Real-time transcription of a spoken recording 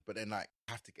but then like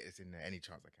I have to get this in there any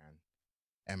chance I can.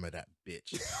 Emma, that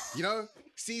bitch. You know,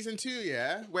 season 2,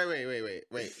 yeah?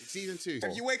 Wait. Season 2.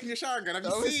 Have you waken your shower again? Have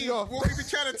you seen what we've been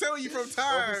trying to tell you from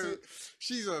time?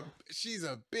 She's a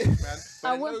bitch, man.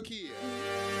 But low key,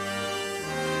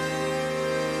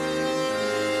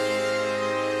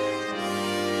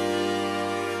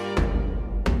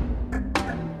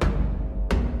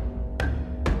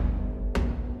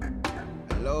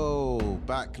 Hello,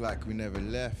 back like we never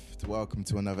left. Welcome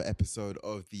to another episode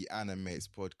of the Animates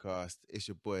podcast. It's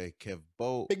your boy Kev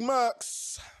Bolt. Big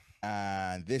Mercs.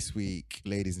 And this week,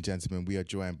 ladies and gentlemen, we are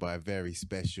joined by a very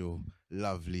special,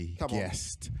 lovely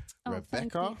guest,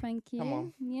 Rebecca. Thank you. Come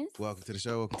on. Yes. Welcome to the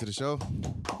show. Give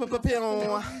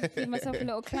myself a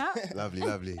little clap.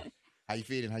 Lovely. How you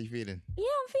feeling? Yeah, I'm feeling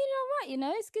all right. You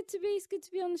know, it's good to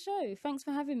be on the show. Thanks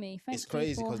for having me. It's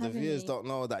crazy because the viewers don't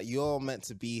know that you're meant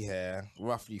to be here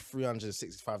roughly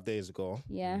 365 days ago.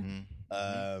 Yeah.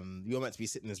 You're meant to be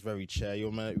sitting in this very chair.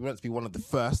 You're meant to be one of the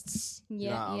firsts. Yeah, you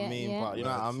know what I mean? yeah. But you know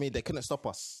what I mean? They couldn't stop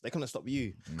us. They couldn't stop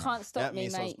you. Can't stop me,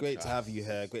 So mate. it's great to have you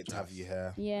here. Great to have you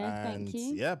here. Yeah, and thank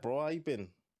you. Yeah, bro, how you been?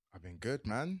 I've been good,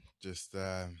 man. Just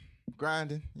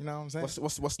grinding, you know what I'm saying?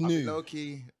 What's new? Low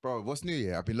key, bro. What's new?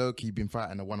 Yeah, I've been low key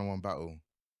fighting a one-on-one battle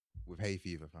with hay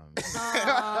fever, fam.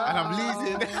 And I'm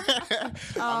losing.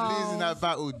 I'm losing that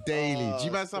battle daily. Do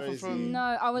you man suffer crazy. from? No,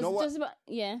 I was know what? just about.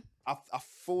 Yeah. I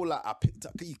feel like I picked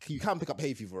up. You can pick up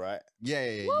hay fever, right?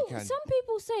 Yeah, Well, you can. some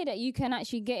people say that you can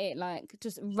actually get it like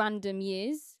just random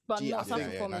years, but Gee, not suffer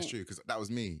Yeah, from that's it. true. Because that was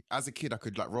me. As a kid, I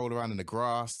could like roll around in the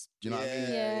grass. Do you know what I mean?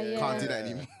 Yeah. Can't do that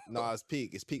anymore. No, it's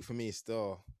peak. It's peak for me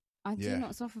still. I do Yeah.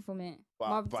 not suffer from it.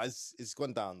 But it's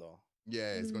gone down though.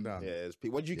 Yeah, it's gone down. Yeah, it's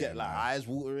peak. What did you get? Like man. eyes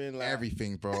watering, like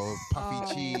Everything, bro.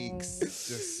 Puffy cheeks,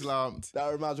 just slumped. That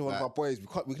reminds me of one of Like- our boys. We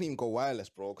couldn't even go wireless,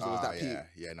 bro, because it was that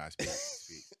peak. Yeah, nice peak. It's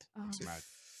peak. Oh. It's mad.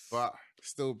 But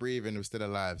still breathing, we're still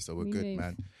alive, so we're We good, move.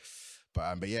 man.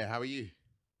 But yeah, how are you?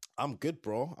 I'm good,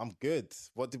 bro. I'm good.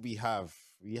 What did we have?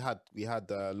 We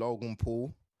had Logan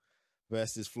Paul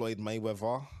versus Floyd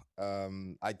Mayweather.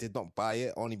 I did not buy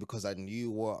it only because I knew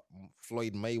what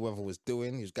Floyd Mayweather was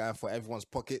doing. He was going for everyone's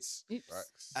pockets, Oops.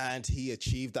 Facts. and he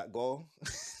achieved that goal.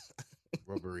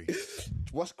 Robbery.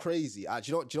 What's crazy? Do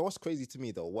you know what's crazy to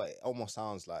me though? What it almost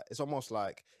sounds like? It's almost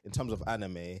like in terms of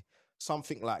anime,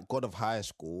 something like God of High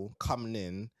School coming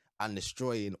in and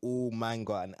destroying all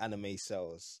manga and anime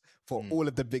sales for all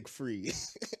of the big three,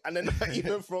 and then not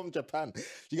even from Japan.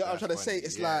 You get what I'm trying to say?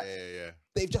 It's like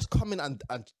they've just come in and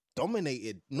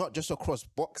dominated not just across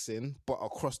boxing but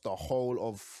across the whole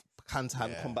of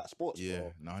hand-to-hand combat sports. Yeah,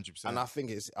 bro. 100%. And I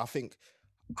think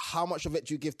how much of it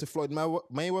do you give to Floyd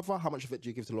Mayweather? How much of it do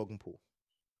you give to Logan Paul?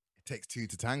 It takes two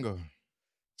to tango.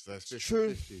 So it's 50-50, True.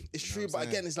 you It's know true, what but I'm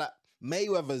again, saying? it's like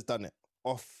Mayweather's done it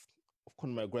off of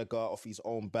Conor McGregor, off his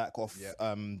own back, off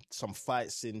some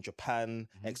fights in Japan,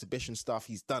 exhibition stuff.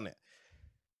 He's done it.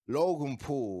 Logan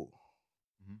Paul,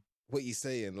 what you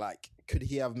saying? Like, could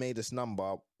he have made this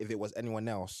number if it was anyone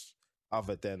else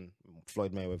other than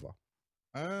Floyd Mayweather?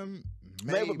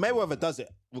 Maybe. Mayweather does it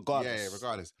regardless. Yeah,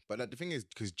 regardless. But like, the thing is,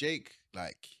 because Jake,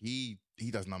 like, he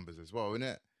does numbers as well,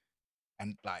 innit?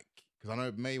 And like, because I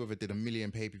know Mayweather did 1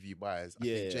 million pay-per-view buys. I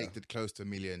think Jake did close to 1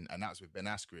 million, and that's with Ben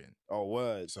Askren. Oh,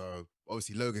 word. So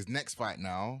obviously Logan's next fight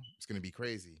now, it's going to be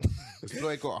crazy. Because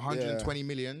Floyd got 120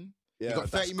 million. Yeah, he got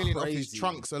 30 million off his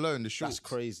trunks alone, the shorts. That's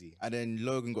crazy. And then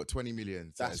Logan got 20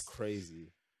 million. So That's it's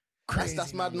crazy. crazy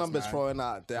That's mad numbers man. throwing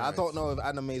out there. I Yes. don't know if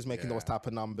anime is making those type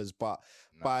of numbers, but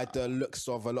by the looks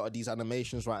of a lot of these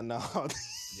animations right now,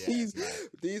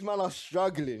 these men are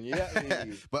struggling. You get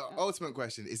me? But ultimate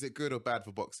question, is it good or bad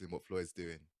for boxing what Floyd's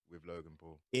doing with Logan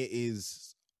Paul? It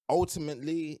is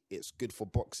ultimately it's good for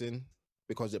boxing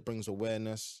because it brings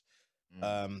awareness.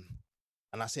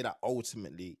 And I say that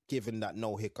ultimately, given that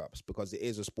no hiccups, because it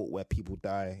is a sport where people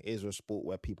die, it is a sport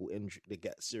where people they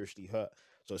get seriously hurt.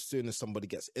 So as soon as somebody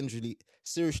gets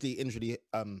seriously injured,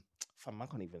 fam, I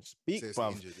can't even speak, Seriously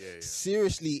bruv. injured, yeah.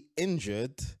 Seriously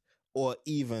injured or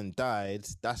even died,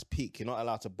 that's peak. You're not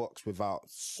allowed to box without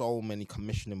so many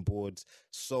commissioning boards,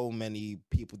 so many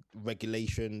people,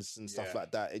 regulations and stuff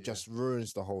like that. It just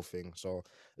ruins the whole thing. So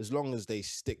as long as they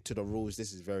stick to the rules,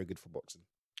 this is very good for boxing.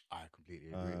 I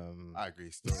completely agree. I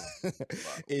agree still.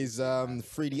 Is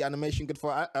 3D animation good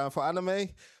for anime?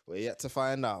 We're yet to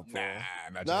find out, bro.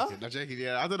 Nah? Not joking.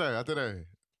 Yeah, I don't know.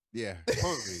 Yeah,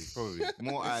 probably.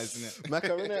 More eyes, innit? Mecca,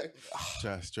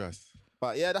 innit? Trust.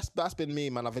 But yeah, that's been me,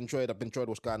 man. I've enjoyed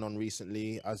what's going on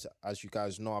recently. As you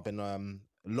guys know, I've been a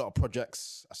lot of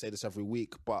projects. I say this every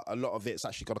week, but a lot of it's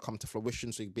actually got to come to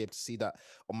fruition. So you'll be able to see that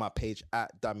on my page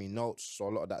at Dammy Notes. So a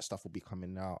lot of that stuff will be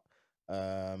coming out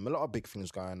A lot of big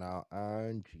things going out,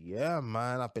 and yeah,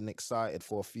 man, I've been excited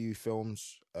for a few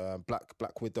films.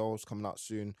 Black Widow's coming out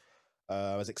soon.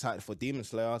 I was excited for Demon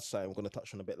Slayer, so we're going to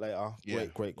touch on a bit later. Yeah.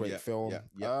 Great film.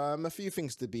 Yeah. A few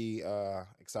things to be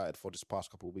excited for this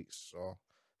past couple of weeks. So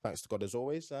thanks to God as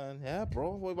always. And yeah,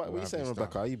 bro, what are you saying,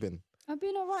 Rebecca? How you been? I've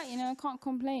been all right, I can't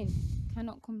complain.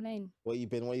 Cannot complain. What you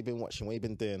been watching? What you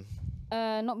been doing?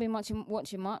 Not been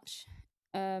watching much.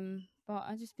 But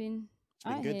I just been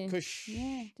out good, here. Kush.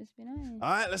 Yeah, just been out here.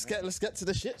 All right, let's get to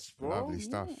the shits, bro.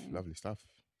 Lovely stuff.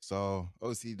 So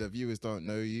obviously the viewers don't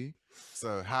know you.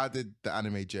 So how did the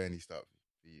anime journey start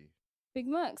for you? Big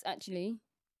Mercs actually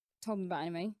told me about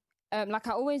anime. Like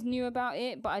I always knew about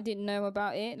it, but I didn't know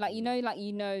about it. Like you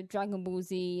know Dragon Ball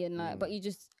Z and like, but you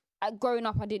just growing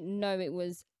up, I didn't know it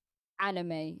was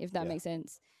anime, if that makes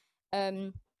sense.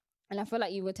 And I feel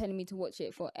like you were telling me to watch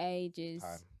it for ages,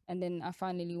 and then I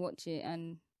finally watched it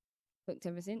and hooked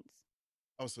ever since.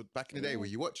 Oh, so back in the day, were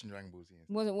you watching Dragon Ball Z?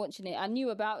 Wasn't watching it. I knew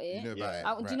about it. You knew about it.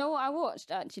 Right. Do you know what I watched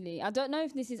actually? I don't know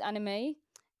if this is anime.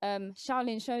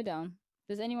 Shaolin Showdown.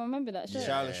 Does anyone remember that show?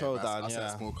 Shaolin Showdown. That's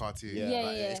a small cartoon.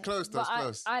 Yeah. It's close. Though, it's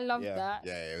close. I loved that.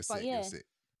 Yeah, it was sick. It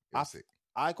was sick.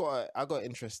 I got an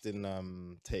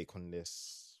interesting take on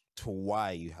this to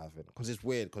why you haven't, because it's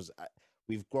weird because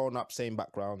we've grown up same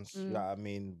backgrounds. You know what I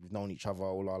mean? We've known each other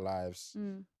all our lives.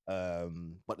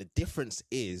 But the difference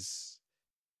is,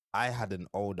 I had an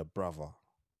older brother.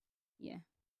 Yeah.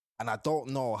 And I don't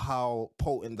know how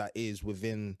potent that is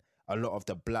within a lot of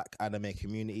the black anime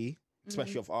community,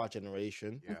 especially of our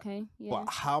generation. Yeah. Okay. Yeah. But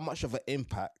how much of an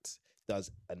impact does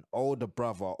an older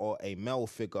brother or a male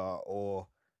figure or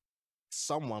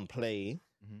someone play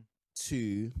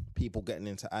to people getting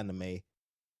into anime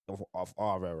of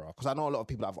our era? Because I know a lot of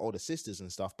people have older sisters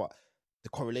and stuff, but the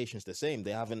correlation's the same.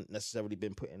 They haven't necessarily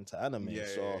been put into anime. Yeah,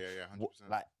 100%.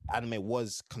 Like anime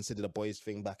was considered a boys'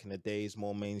 thing back in the days,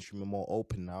 more mainstream and more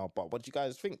open now. But what do you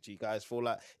guys think? Do you guys feel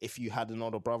like if you had an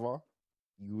older brother,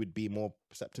 you would be more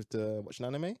perceptive to watching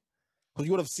anime? Because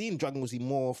you would have seen Dragon Ball Z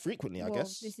more frequently, I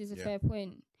guess. This is a fair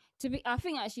point. I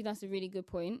think actually that's a really good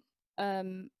point.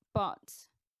 But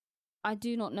I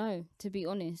do not know, to be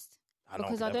honest.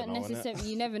 Because I don't necessarily,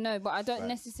 you never know, but I don't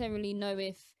necessarily know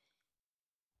if,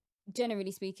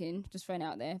 generally speaking, just throwing it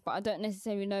out there, but I don't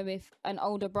necessarily know if an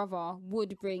older brother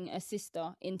would bring a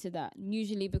sister into that.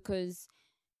 Usually because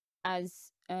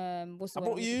as what's the I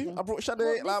brought word? you. I brought Shade.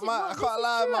 Like I can't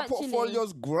lie, my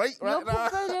portfolio's great right now. Your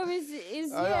portfolio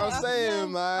is yeah, I'm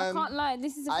saying, man. I can't lie.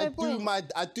 This is a fair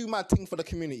point. I do my thing for the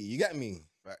community. You get me?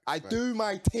 I do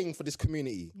my thing for this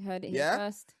community. You heard it here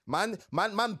first. Man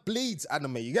bleeds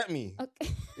anime. You get me?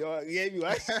 Okay. You get me,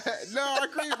 right? No, I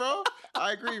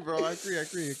agree, bro. I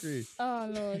agree. Oh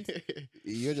Lord.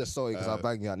 You're just sorry because I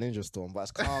banged you at Ninja Storm, but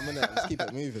it's calm, innit? Let's keep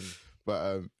it moving.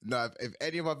 But no, if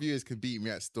any of our viewers can beat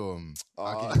me at Storm,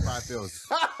 I'll give you 5 bills.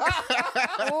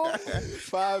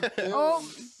 5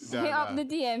 bills. Hit up the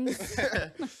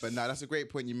DMs. But no, that's a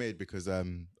great point you made because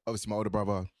obviously my older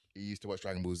brother, he used to watch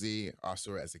Dragon Ball Z. I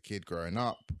saw it as a kid growing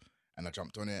up and I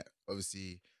jumped on it.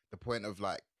 Obviously, the point of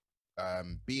like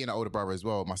being an older brother as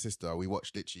well, my sister, we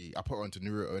watched literally, I put her onto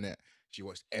Naruto in it. She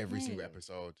watched every single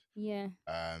episode. Yeah.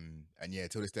 And yeah,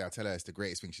 till this day, I tell her it's the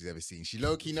greatest thing she's ever seen. She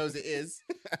low-key knows it is.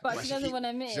 but she doesn't want to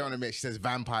admit it. She don't want to admit. She says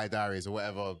Vampire Diaries or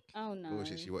whatever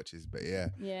bullshit she watches. But yeah.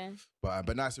 Yeah.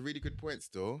 But no, it's a really good point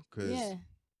still. Because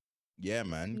yeah,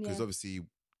 man. Because obviously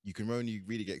you can only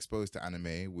really get exposed to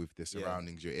anime with the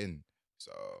surroundings you're in.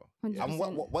 So yeah. And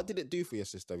what did it do for your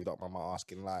sister, if you don't mind my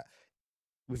asking? Like,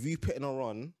 with you putting her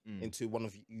on into one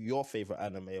of your favorite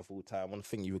anime of all time, one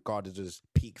thing you regarded as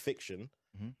peak fiction,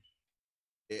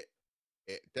 it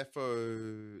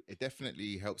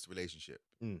definitely helps the relationship.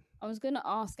 I was gonna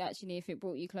ask actually if it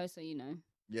brought you closer,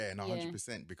 Yeah, no,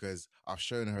 100%, because I've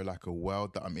shown her like a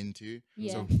world that I'm into.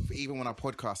 Yeah. So even when I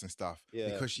podcast and stuff,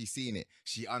 because she's seen it,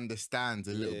 she understands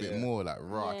a little bit more. Like,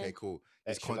 right, okay, cool.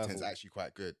 This content's actually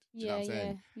quite good. Do you know what I'm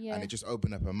saying? Yeah. And it just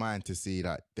opened up her mind to see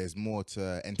that there's more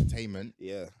to entertainment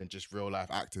than just real life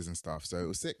actors and stuff. So it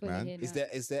was sick, man.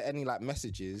 Is there any like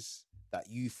messages that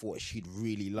you thought she'd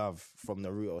really love from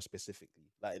Naruto specifically?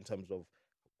 Like in terms of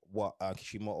what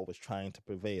Kishimoto was trying to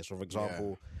convey. So for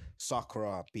example,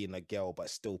 Sakura being a girl but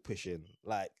still pushing.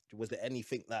 Like, was there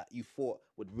anything that you thought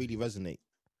would really resonate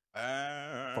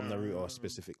from Naruto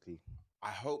specifically? I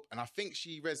hope, and I think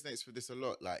she resonates with this a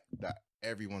lot, like that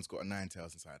everyone's got a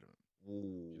Ninetales inside of them.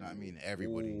 Ooh. You know what I mean?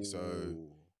 Everybody. Ooh. So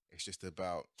it's just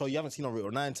about... So you haven't seen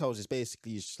Naruto. Ninetales is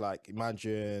basically just like,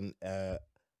 imagine a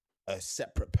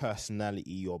separate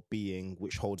personality or being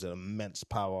which holds an immense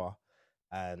power,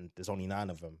 and there's only 9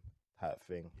 of them type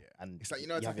thing. Yeah. And It's like, you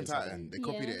know, Attack on Titan. They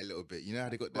copied it a little bit. You know how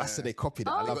they got the... Master, they copied it.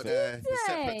 I Oh, They love got it. the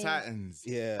separate Titans.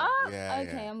 Yeah. Oh, Yeah,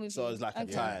 okay, yeah. I'm with So you. it's like a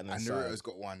Okay. Titan. And inside. Naruto's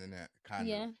got one in it, kind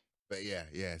Yeah. of. But yeah,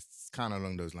 it's kind of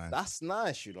along those lines. That's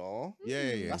nice, you know.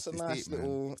 yeah. That's a it's nice deep, man.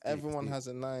 little. It's deep, Everyone has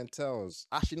a 9 tails.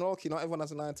 Actually, no, okay, not everyone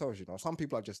has a 9 tails. You know, some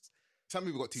people are just. Some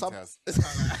people got 2 Some- tails.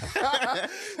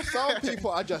 Some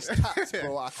people are just tapped,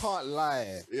 bro. I can't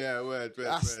lie. Yeah, word.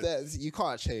 That's you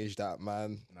can't change that,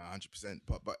 man. No, 100%.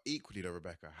 But equally though,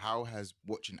 Rebecca, how has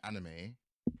watching anime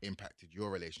impacted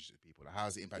your relationship with people? Like, how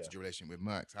has it impacted your relationship with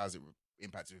Mercs? How has it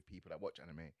impacted with people that watch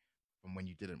anime from when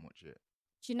you didn't watch it?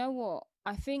 Do you know what?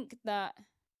 I think that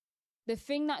the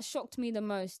thing that shocked me the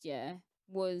most,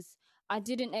 was I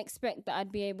didn't expect that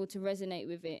I'd be able to resonate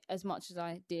with it as much as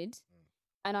I did.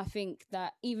 And I think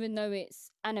that even though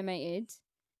it's animated,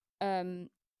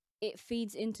 it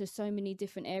feeds into so many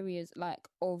different areas, like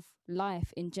of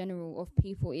life in general, of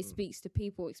people. It speaks to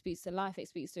people, it speaks to life, it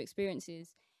speaks to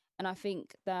experiences. And I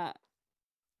think that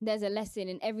there's a lesson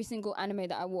in every single anime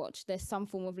that I watch. There's some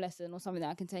form of lesson or something that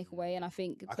I can take away. And I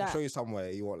think I can show you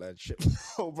somewhere you won't learn shit.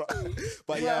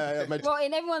 But well,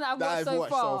 in everyone that I've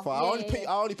watched so far.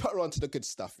 I only put her onto the good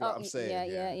stuff. You know what I'm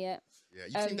saying? Yeah.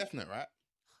 You've seen Death Note, right?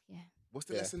 Yeah. What's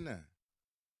the lesson there?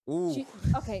 Ooh.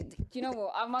 Okay, do you know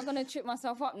what? Am I going to trip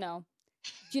myself up now?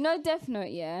 Do you know Death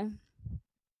Note, yeah?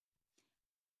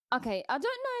 Okay, I don't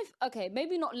know if... Okay,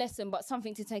 maybe not lesson, but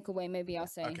something to take away, maybe I'll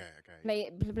say. Okay. Play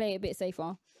it a bit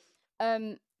safer.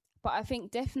 But I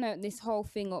think Death Note, this whole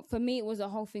thing of... For me, it was a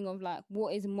whole thing of, like,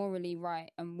 what is morally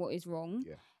right and what is wrong.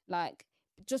 Yeah. Like,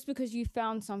 just because you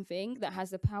found something that has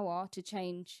the power to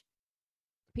change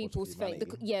people's fate,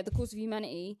 the course of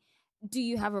humanity, do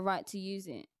you have a right to use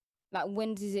it? Like,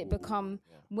 when does it become...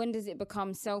 Yeah. When does it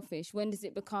become selfish? When does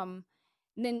it become...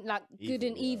 Then, like, Evil, good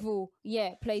and evil,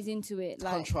 plays into it.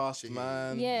 Like, Contrast,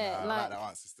 man. yeah, I like that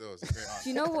answer still. It's a great answer. do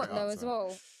you know what, Great though, answer. as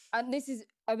well? And this is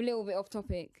a little bit off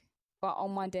topic, but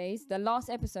on my days, the last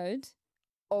episode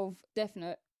of Death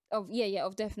Note, of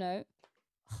Death Note,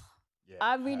 Yeah,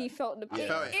 I really felt the I pain.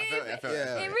 felt it.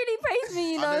 It really pains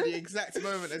me, you know? I know the exact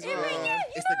moment as well.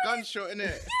 It's the gunshot, innit?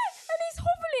 And he's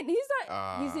hobbling. He's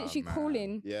like, he's literally man.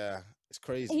 crawling. Yeah, it's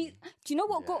crazy. Do you know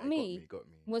what Yeah, got it me? got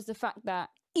me. Was the fact that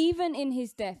even in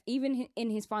his death, even in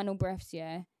his final breaths,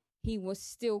 he was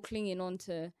still clinging on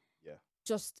to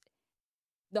just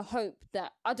the hope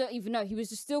that, I don't even know, he was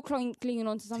just still clinging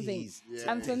on to something. Jeez.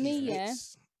 Yeah, And for me,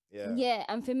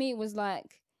 and for me, it was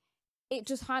like, it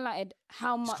just highlighted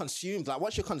how It's much... consumed. Like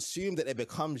once you're consumed, it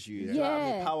becomes you. Yeah. You know what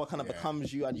I mean? Power kind of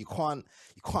becomes you, and you can't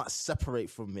separate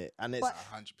from it. And it's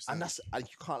 100%. and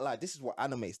you can't lie. This is what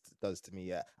anime does to me.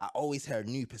 Yeah, I always hear a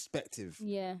new perspective.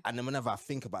 Yeah. And then whenever I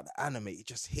think about the anime, it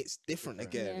just hits different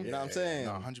again. Yeah. You know what I'm saying?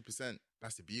 No, 100%.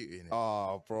 That's the beauty in it.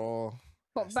 Oh, bro.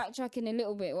 But backtracking a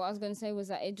little bit, what I was going to say was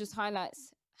that it just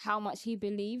highlights how much he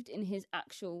believed in his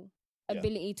actual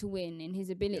ability to win, in his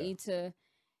ability to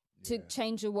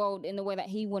change the world in the way that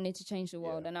he wanted to change the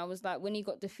world. And I was like, when he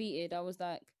got defeated, I was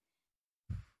like,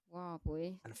 wow,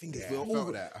 boy. And the thing is, Yeah, we're I all...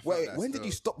 felt that. I felt Wait, that when did still.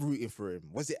 you stop rooting for him?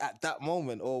 Was it at that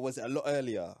moment or was it a lot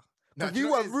earlier? No, Because do you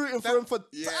you know were what it is? rooting for him for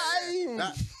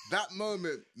time. That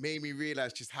moment made me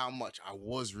realize just how much I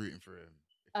was rooting for him.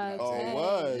 Oh,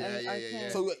 word. Yeah.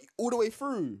 So all the way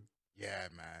through? Yeah,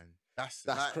 man. That's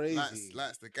crazy.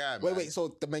 That's the guy, man. Wait.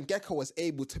 So the Mangekyo was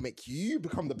able to make you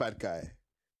become the bad guy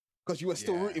because you were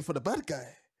still rooting for the bad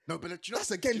guy. No, but do you know,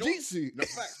 That's a do you know- genjutsu. No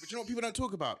facts, but you know what people don't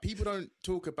talk about? People don't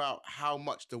talk about how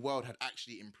much the world had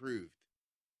actually improved.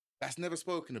 That's never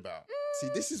spoken about. See,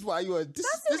 this is why you are. This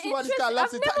That's is why this guy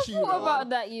loves to I've never touch you. thought know? about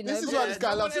that, you know. This is but why this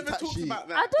guy no loves one to ever touch talks you. about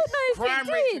that. I don't know if Crime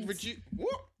it rates did. reduce.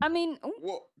 What? I mean,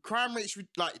 What? Crime rates,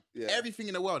 everything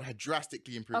in the world had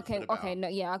drastically improved. for the better. no,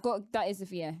 yeah, I got that is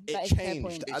that is It a fair changed.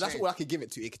 point. That's all I could give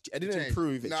it to. It didn't Changed.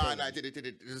 improve. It No, changed. it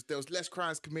did. There was less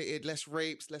crimes committed, less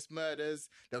rapes, less murders.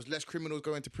 There was less criminals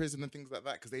going to prison and things like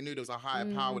that because they knew there was a higher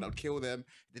power that would kill them.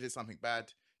 They did something bad.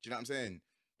 Do you know what I'm saying?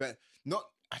 But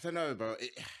I don't know, bro.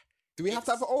 Do we have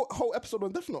to have a whole episode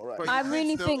on Death Note, right? Bro, I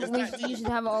really still- think it's we that deep. should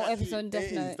have a whole It's that episode on deep. Death It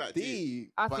is Note. that Deep.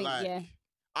 deep. I But think, yeah.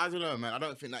 I don't know, man. I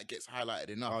don't think that gets highlighted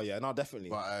enough. Oh yeah, no, definitely.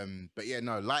 But yeah,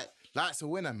 no, Light's a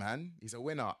winner, man. He's a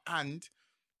winner, and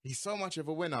he's so much of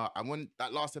a winner. And when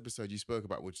that last episode you spoke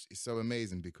about, which is so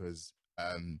amazing because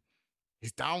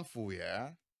his downfall,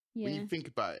 when you think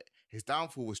about it, his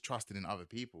downfall was trusting in other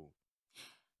people.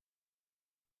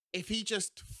 If he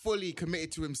just fully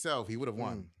committed to himself, he would have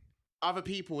won. Other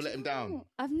people let him down.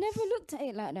 I've never looked at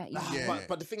it like that. You know? Yeah.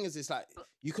 But the thing is, it's like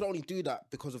you could only do that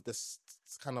because of this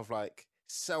kind of like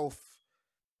self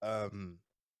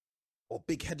or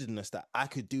big headedness that I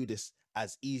could do this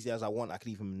as easy as I want, I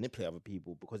could even manipulate other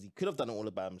people because he could have done it all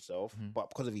by himself, but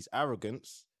because of his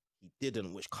arrogance, he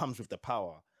didn't, which comes with the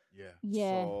power. Yeah.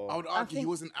 Yeah. So, I would argue he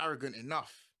wasn't arrogant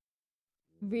enough.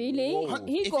 Really? Whoa.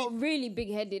 He got really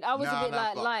big-headed. I was a bit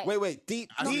like... Wait, deep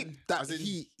that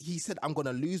he said, I'm going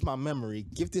to lose my memory,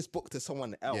 give this book to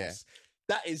someone else. Yeah.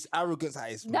 That is arrogance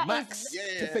at its max.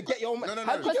 To forget your... No.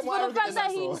 Because for the fact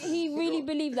that he really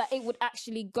believed that it would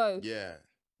actually go. Yeah.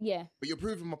 Yeah. But you're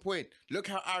proving my point. Look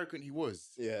how arrogant he was.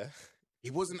 Yeah.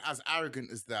 He wasn't as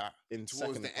arrogant as that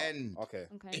towards the end. Okay.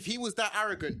 If he was that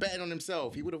arrogant, betting on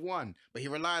himself, he would have won. But he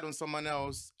relied on someone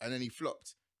else and then he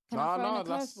flopped.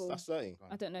 That's saying.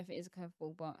 I don't know if it is a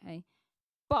curveball, but hey.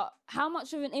 But how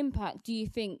much of an impact do you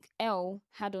think L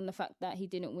had on the fact that he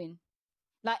didn't win?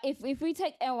 Like, if we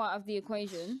take L out of the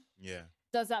equation,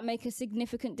 does that make a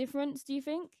significant difference, do you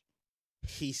think?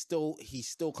 He still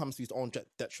comes to his own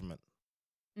detriment.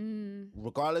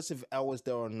 Regardless if L was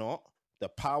there or not, the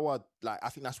power, like, I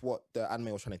think that's what the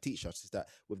anime was trying to teach us, is that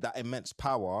with that immense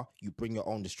power, you bring your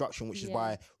own destruction, which is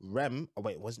why Rem,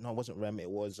 it wasn't Rem, it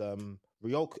was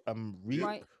Ryuk.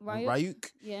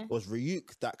 Yeah. It was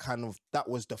Ryuk that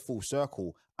was the full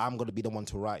circle. I'm going to be the one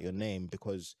to write your name,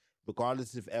 because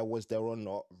regardless if L was there or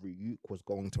not, Ryuk was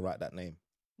going to write that name.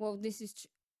 Well, this is...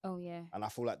 Oh, yeah. And I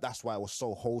feel like that's why it was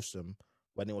so wholesome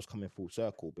when it was coming full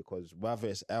circle, because whether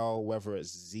it's L, whether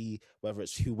it's Z, whether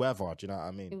it's whoever, do you know what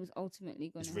I mean? It was ultimately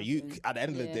going to Ryuk, happen. at the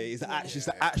end of the day, it's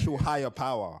the actual higher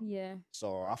power. Yeah.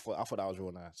 So I thought that was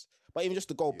real nice. But even just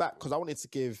to go back, because I wanted to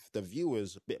give the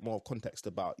viewers a bit more context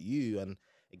about you. And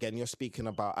again, you're speaking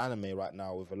about anime right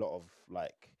now with a lot of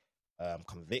like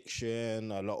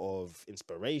conviction, a lot of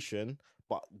inspiration.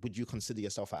 But would you consider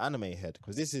yourself an anime head?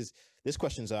 Because this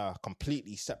questions are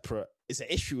completely separate. It's an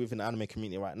issue within the anime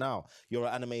community right now. You're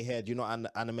an anime head. You're not an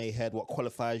anime head. What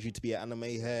qualifies you to be an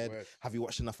anime head? Have you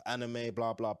watched enough anime?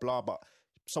 Blah, blah, blah. But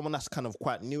someone that's kind of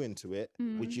quite new into it,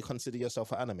 would you consider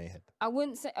yourself an anime head? I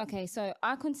wouldn't say... Okay, so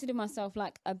I consider myself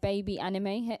like a baby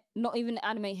anime head. Not even an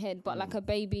anime head, but like a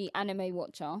baby anime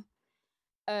watcher.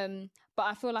 But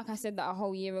I feel like I said that a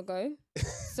whole year ago.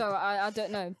 So I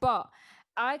don't know. But...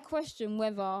 I question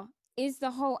whether is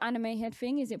the whole anime head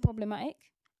thing, is it problematic?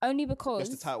 Only because...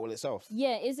 Just the title itself.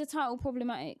 Yeah, is the title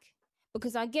problematic?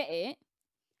 Because I get it,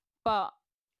 but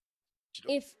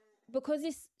because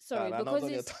it's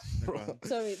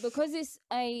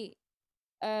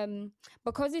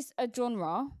a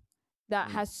genre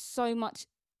that has so much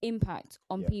impact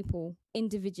on people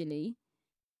individually,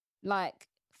 like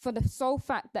for the sole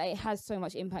fact that it has so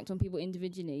much impact on people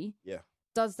individually,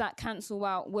 does that cancel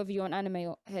out whether you're an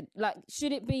anime head? Like,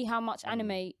 should it be how much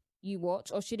anime you watch,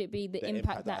 or should it be the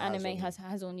impact that anime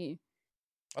has on you?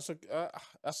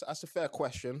 That's a fair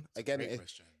question. Again,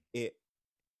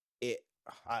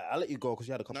 I'll let you go because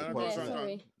you had a couple of questions.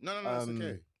 No, it's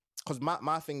okay. Because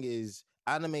my thing is,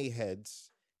 anime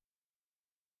heads,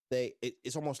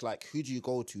 it's almost like, who do you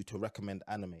go to recommend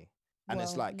anime? And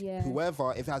it's like,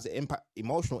 whoever, if it has an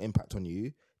emotional impact on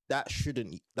you, that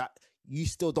you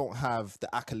still don't have the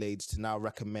accolades to now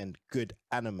recommend good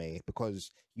anime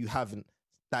because you haven't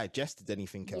digested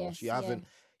anything else.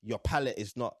 Your palette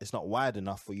is not wide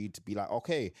enough for you to be like,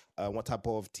 okay, what type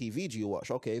of TV do you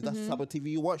watch? Okay, if that's the type of TV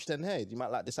you watch, then hey, you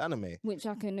might like this anime. Which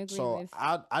I can agree So with.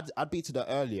 I'd be to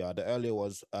the earlier. The earlier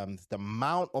was the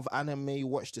amount of anime you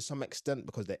watch to some extent,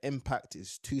 because the impact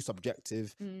is too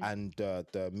subjective and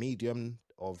the medium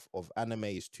of anime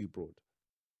is too broad.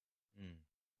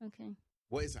 Okay.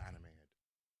 What is an anime head?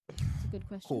 That's a good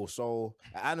question. Cool. So,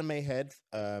 an anime head,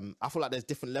 I feel like there's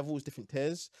different levels, different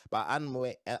tiers, but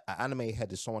an anime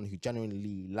head is someone who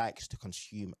genuinely likes to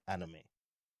consume anime.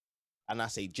 And I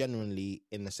say genuinely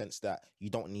in the sense that you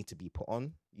don't need to be put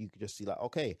on. You could just see like,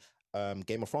 okay,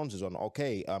 Game of Thrones is on,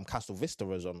 okay, Castle Vista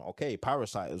is on, okay,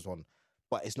 Parasite is on.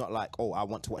 But it's not like, oh, I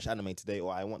want to watch anime today,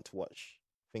 or I want to watch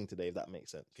thing today, if that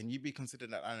makes sense. Can you be considered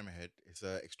an anime head? It's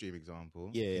an extreme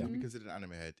example. Yeah. Can you be considered an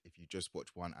anime head if you just watch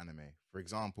one anime? For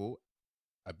example,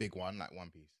 a big one like One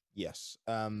Piece. Yes.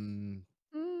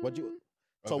 What do you?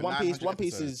 So One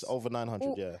Piece is over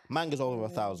 900. Yeah, manga's over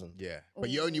 1,000. Yeah, but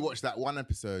you only watch that one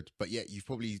episode. But yet you've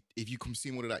probably, if you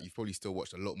consume all of that, you've probably still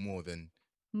watched a lot more than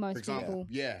most for example. People.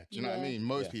 Yeah, do you know what I mean?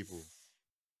 Most people.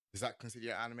 Does that consider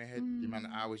your anime head? The amount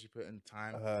of hours you put in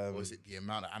time, or is it the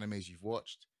amount of animes you've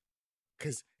watched?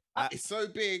 Because it's so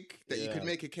big that you could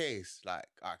make a case like,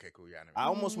 okay, cool, you're anime. I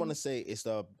almost want to say it's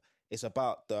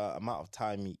about the amount of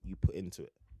time you put into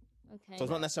it. Okay. So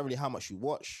it's not necessarily how much you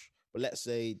watch, but let's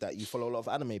say that you follow a lot of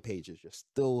anime pages, you're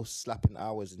still slapping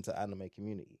hours into anime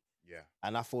community. Yeah.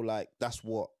 And I feel like that's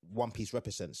what One Piece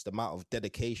represents, the amount of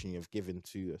dedication you've given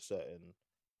to a certain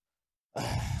So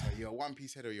you're a One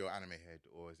Piece head or you're an anime head,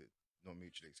 or is it not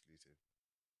mutually exclusive?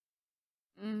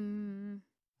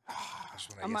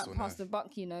 I might pass the buck,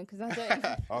 because I don't.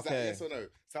 Okay. Yes or no?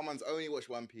 Someone's only watched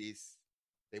One Piece.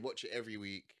 They watch it every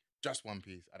week. Just One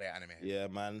Piece. Are they anime head? Yeah,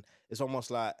 man. It's almost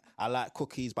like I like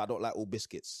cookies, but I don't like all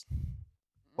biscuits.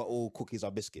 But all cookies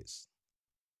are biscuits.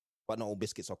 But not all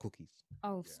biscuits are cookies.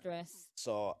 Oh, stress.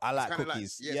 So I like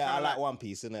cookies. Like, I like One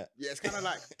Piece, innit? Yeah, it's kind of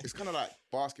like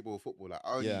basketball, football. Like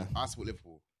I support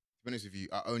Liverpool. To be honest with you,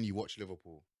 I only watch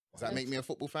Liverpool. Does that make me a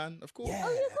football fan? Of course. Yeah.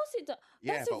 Oh, yeah, of course it does.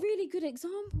 That's a really good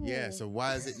example. Yeah. So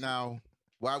why is it now?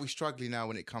 Why are we struggling now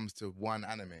when it comes to one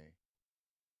anime?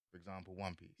 For example,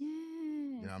 One Piece. Yeah.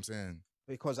 You know what I'm saying?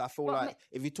 Because I feel like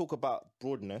if you talk about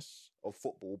broadness of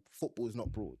football, football is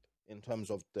not broad in terms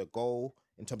of the goal,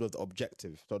 in terms of the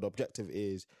objective. So the objective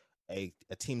is a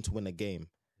team to win a game.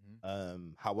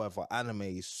 However, anime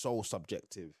is so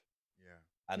subjective. Yeah.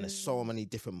 And there's so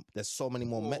many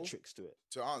more metrics to it.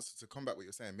 To combat what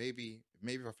you're saying, maybe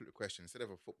if I flip the question, instead of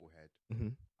a football head,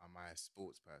 am I a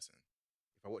sports person?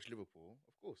 If I watch Liverpool,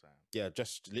 of course I am. Yeah,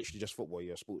 literally just football,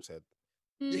 you're a sports head.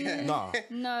 Yeah. No,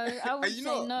 I would say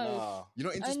no. Nah. You're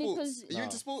not into sports? Are you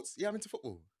into sports? Yeah, I'm into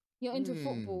football. You're into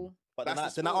football. But then I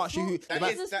ask you who.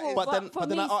 But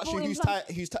then I ask you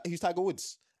who's Tiger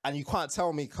Woods, and you can't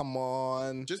tell me. Come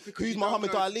on, who's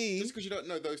Muhammad Ali? Just because you don't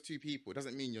know those two people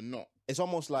doesn't mean you're not. It's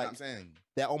almost like I'm saying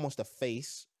they're almost the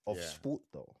face of sport,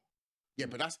 though. Yeah,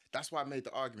 but that's why I made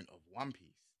the argument of One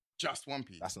Piece. Just One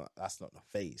Piece. That's not the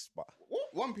face, but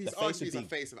One Piece arguably is the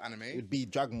face of anime. It would be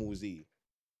Dragon Ball Z.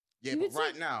 Yeah, but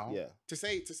right now, to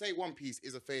say One Piece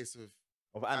is a face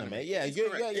of anime. Yeah,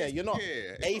 you're not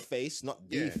a face, not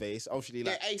the face. Obviously,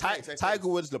 like Tiger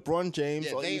Woods, LeBron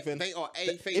James, or even they are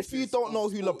a face. If you don't know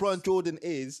who LeBron Jordan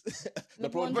is,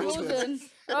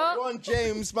 LeBron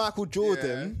James, Michael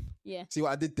Jordan. Yeah. See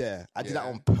what I did there? I did that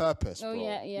on purpose. Oh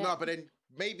bro. yeah. No, but then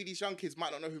maybe these young kids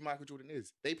might not know who Michael Jordan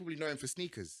is. They probably know him for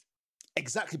sneakers.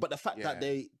 Exactly, but the fact that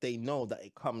they know that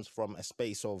it comes from a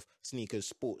space of sneakers,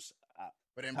 sports.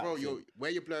 But then, bro, where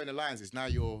you're blurring the lines is now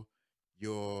you're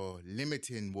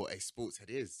limiting what a sports head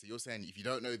is. So you're saying if you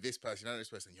don't know this person, you don't know this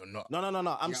person, you're not. No.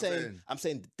 I'm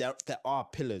saying there are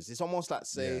pillars. It's almost like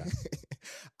saying,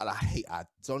 and I hate that.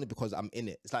 It's only because I'm in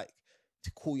it. It's like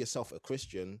to call yourself a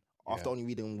Christian after only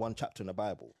reading one chapter in the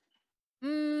Bible.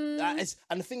 And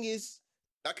the thing is,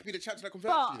 that could be the chapter that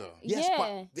converts you, though. Yes,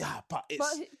 but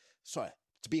sorry.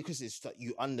 To be a Christian is that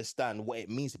you understand what it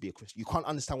means to be a Christian. You can't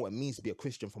understand what it means to be a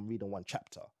Christian from reading one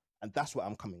chapter. And that's where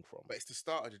I'm coming from. But it's the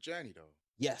start of the journey, though.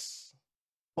 Yes.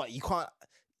 But you can't...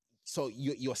 So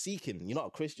you're seeking. You're not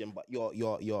a Christian, but you're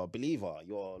a believer.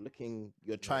 You're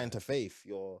trying to faith.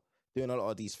 You're doing a lot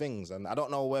of these things. And I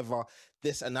don't know whether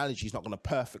this analogy is not going to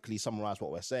perfectly summarize what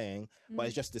we're saying, but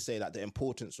it's just to say that the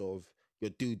importance of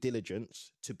your due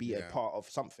diligence to be a part of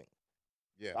something.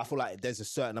 Yeah, I feel like there's a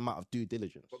certain amount of due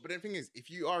diligence. But the thing is, if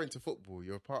you are into football,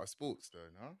 you're a part of sports, though,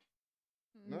 no?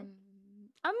 No.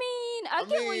 I mean, I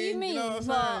get what you mean. You know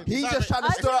but he's just trying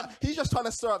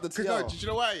to stir up the TL. No, do you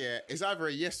know why? Yeah, it's either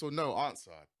a yes or no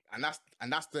answer, and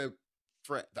that's the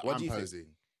threat that I'm posing.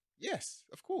 Yes,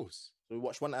 of course. So we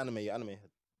watch one anime. Your anime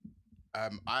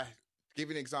head. I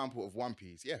give an example of One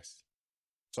Piece. Yes.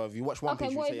 So if you watch One Piece,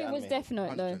 okay, what if it was Death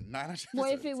Note though?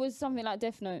 What if it was something like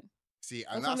Death Note? See,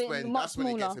 and that's when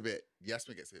it gets a bit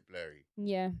blurry.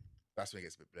 Yeah. That's when it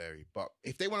gets a bit blurry. But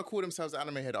if they want to call themselves an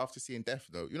anime head after seeing Death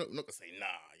Note, you're not gonna say nah.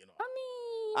 You're not.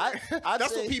 I mean,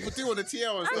 that's what people do on the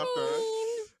TL and stuff,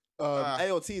 though.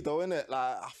 AOT though, innit?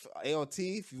 Like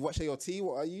AOT. If you watch AOT,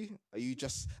 what are you? Are you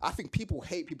just? I think people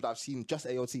hate people that have seen just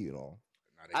AOT. You know,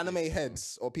 anime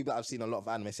heads or people that have seen a lot of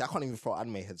anime. See, I can't even throw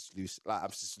anime heads loose. Like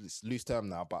I'm just loose term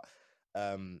now, but.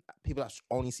 People that's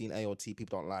only seen AOT,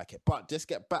 people don't like it. But just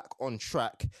get back on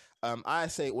track. I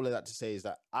say all of that to say is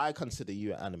that I consider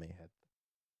you an anime head.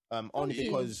 Only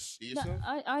because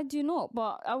I do not,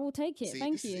 but I will take it. See,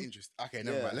 Thank you. Is interesting. Okay,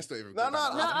 never mind. Let's not even. No.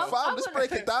 Let's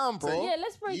break it down, bro. So,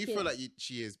 let's break it. You feel like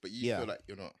she is, but you feel like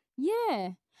you're not. Yeah,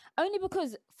 only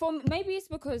because maybe it's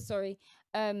because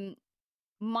the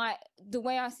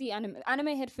way I see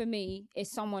anime head for me is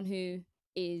someone who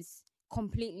is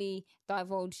completely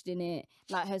divulged in it,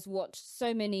 like has watched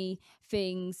so many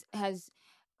things, is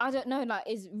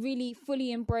really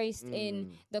fully embraced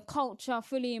in the culture,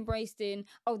 fully embraced in,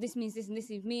 this means this and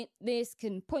this is me, this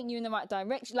can point you in the right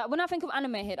direction. Like when I think of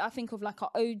anime head, I think of like an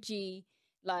OG,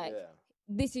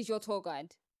 this is your tour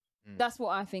guide. That's what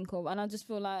I think of, and I just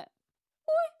feel like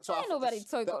ain't nobody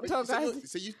tour guide.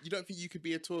 So you don't think you could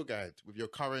be a tour guide with your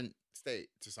current state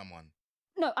to someone?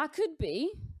 No, I could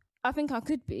be. I think I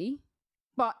could be.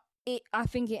 But I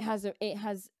think it has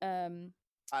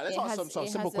let's ask some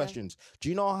simple questions. Do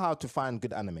you know how to find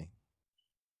good anime?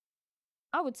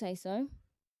 I would say so.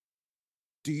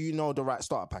 Do you know the right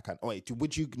starter pack?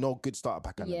 Would you know good starter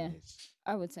pack animes? Yeah,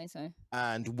 I would say so.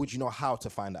 And would you know how to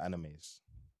find the animes?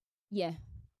 Yeah.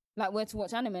 Like where to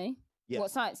watch anime? Yeah.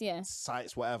 What sites? Yeah.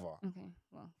 Sites, whatever. Okay,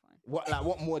 well, fine.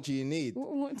 What more do you need?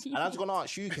 What do you and I was going to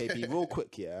ask you, KB, real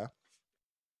quick, yeah?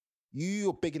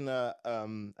 You're big in the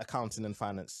accounting and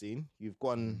finance scene. You've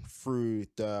gone through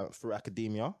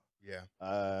academia.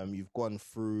 Yeah. You've gone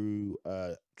through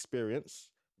experience.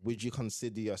 Would you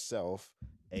consider yourself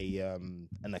an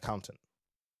accountant?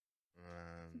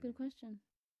 That's a good question.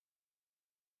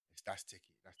 That's tricky.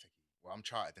 Well, I'm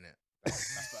chartered in it.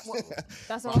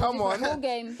 That's a whole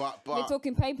game. But we're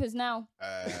talking papers now.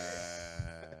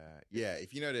 Yeah,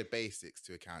 if you know the basics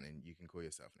to accounting, you can call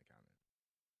yourself an accountant.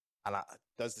 And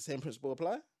does the same principle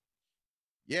apply?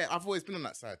 Yeah, I've always been on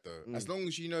that side though. As long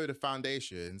as you know the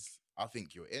foundations, I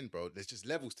think you're in, bro. There's just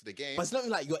levels to the game. But it's not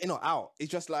like you're in or out.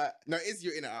 It's just like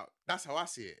you're in or out. That's how I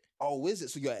see it. Oh, is it?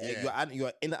 So you're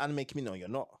in the anime community or you're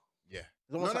not? Yeah.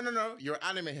 No. You're an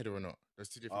anime header or not? There's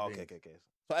two different things. Okay.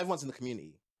 So everyone's in the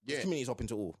community. Yeah. The community is open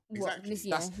to all. Exactly.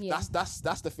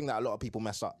 That's the thing that a lot of people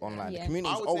mess up online. Yeah. The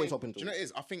community is always open to all. Do you know what it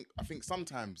is? I think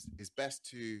sometimes it's best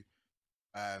to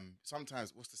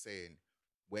sometimes what's the saying?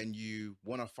 When you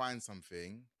want to find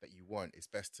something that you want, it's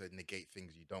best to negate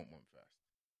things you don't want first.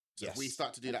 So if we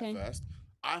start to do that first,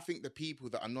 I think the people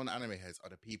that are non-anime heads are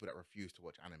the people that refuse to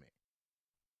watch anime.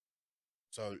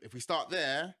 So if we start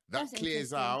there, that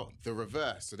clears out the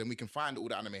reverse. So then we can find all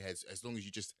the anime heads as long as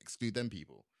you just exclude them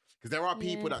people. Because there are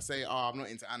people that say, oh, I'm not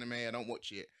into anime, I don't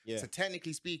watch it. Yeah. So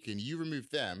technically speaking, you remove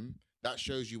them, that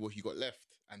shows you what you got left.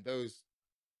 And those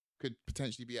could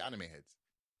potentially be anime heads.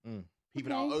 People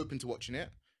that are open to watching it,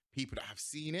 people that have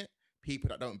seen it, people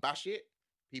that don't bash it,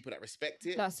 people that respect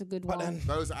it. That's a good one. Then,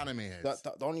 those are anime heads.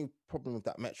 The only problem with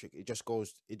that metric, it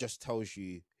just tells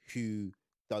you who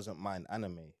doesn't mind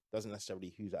anime. Doesn't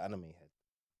necessarily who's an anime head.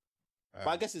 But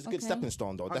I guess it's a good stepping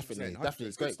stone though. 100%, definitely.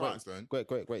 It's great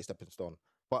stepping stone.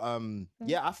 But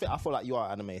I feel like you are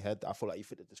an anime head. I feel like you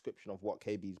fit the description of what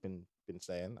KB's been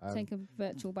saying. Take a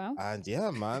virtual bow. And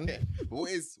yeah, man. What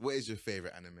is your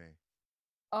favorite anime?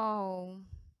 Oh,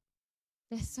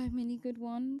 there's so many good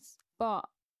ones. But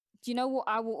do you know what?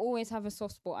 I will always have a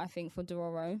soft spot, I think, for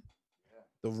Dororo.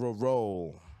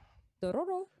 Dororo.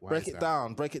 Break it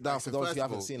down for those who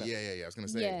haven't seen it. Yeah. I was gonna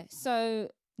say. Yeah. So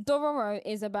Dororo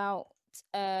is about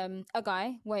a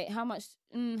guy. Wait, how much is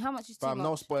too much?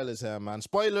 No spoilers here, man.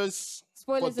 Spoilers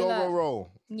for Dororo.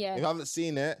 Yeah. If you haven't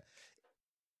seen it,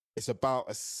 it's about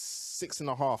a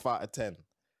 6.5 out of 10.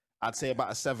 I'd say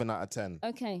about a 7 out of 10.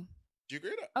 Okay. Do you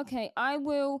agree with that? Okay, I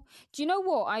will. Do you know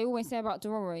what I always say about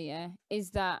Dororo? Yeah,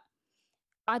 is that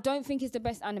I don't think it's the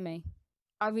best anime.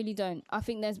 I really don't. I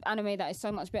think there's anime that is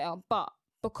so much better. But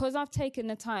because I've taken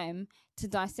the time to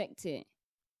dissect it,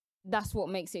 that's what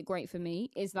makes it great for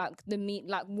me. Is like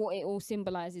like what it all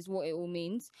symbolizes, what it all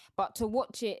means. But to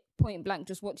watch it point blank,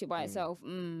 just watch it by itself,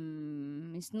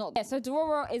 it's not. Yeah, so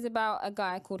Dororo is about a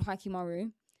guy called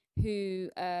Hakimaru, who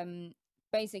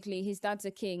basically his dad's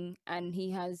a king and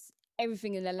he has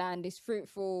everything in the land is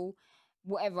fruitful,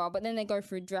 whatever. But then they go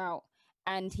through drought,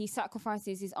 and he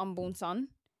sacrifices his unborn son.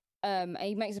 And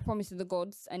he makes a promise to the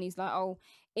gods, and he's like, "Oh,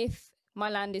 if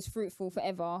my land is fruitful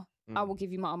forever, I will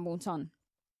give you my unborn son."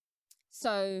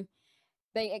 So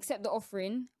they accept the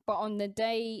offering, but on the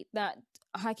day that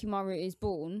Hakimaru is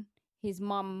born, his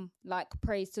mum like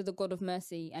prays to the God of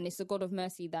mercy, and it's the God of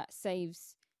mercy that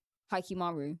saves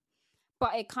Hakimaru.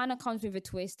 But it kind of comes with a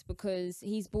twist because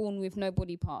he's born with no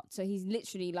body part, so he's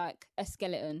literally like a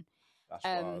skeleton. That's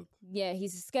wild. Yeah,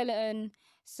 he's a skeleton,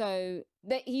 so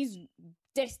he's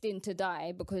destined to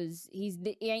die because he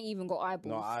ain't even got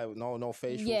eyeballs. No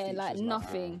facial. Yeah, like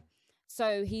nothing.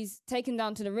 So he's taken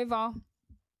down to the river,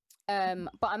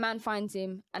 but a man finds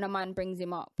him and a man brings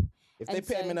him up. If they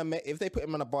put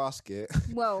him in a basket,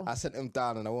 well, I sent him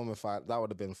down and a woman fight, that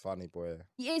would have been funny, boy.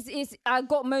 I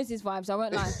got Moses vibes. I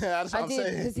won't lie. That's what I'm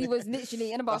saying, because he was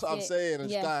literally in a basket. That's what I'm saying. And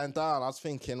just dying down. I was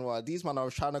thinking, well, these men are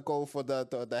trying to go for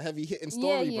the heavy hitting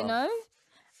story, you know.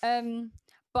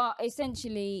 But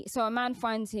essentially, so a man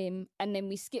finds him, and then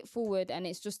we skip forward, and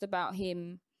it's just about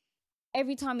him.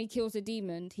 Every time he kills a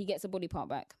demon, he gets a body part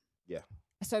back. Yeah.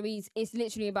 So it's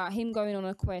literally about him going on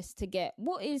a quest to get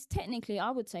what is technically,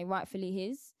 I would say, rightfully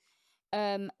his.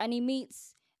 And he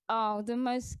meets the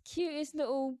most cutest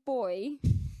little boy.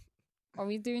 Are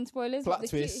we doing spoilers? Plot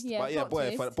twist.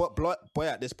 Boy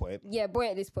at this point. Yeah, boy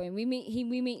at this point. We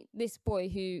meet this boy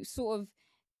who sort of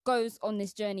goes on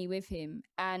this journey with him,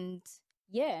 and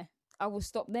yeah, I will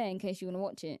stop there in case you want to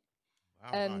watch it.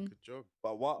 Wow, good job.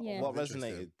 But what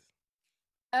resonated?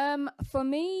 For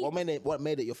me, what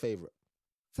made it your favorite?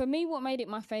 For me, what made it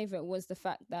my favorite was the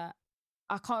fact that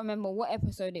I can't remember what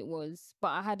episode it was, but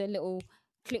I had a little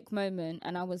click moment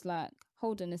and I was like,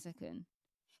 hold on a second.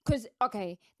 Because,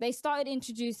 okay, they started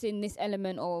introducing this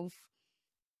element of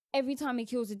every time he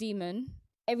kills a demon,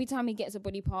 every time he gets a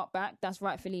body part back that's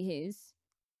rightfully his,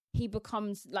 he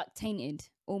becomes like tainted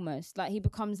almost. Like he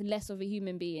becomes less of a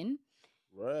human being.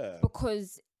 Right.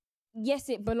 Because, yes,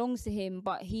 it belongs to him,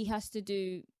 but he has to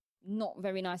do not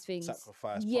very nice things.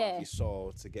 Sacrifice part of his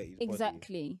soul to get his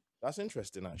exactly. Body. That's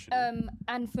interesting, actually.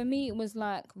 And for me, it was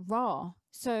like raw.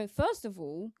 So first of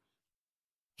all,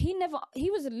 he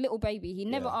was a little baby. He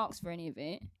never asked for any of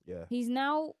it. Yeah. He's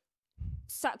now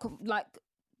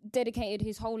dedicated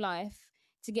his whole life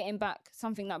to getting back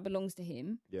something that belongs to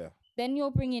him. Yeah. Then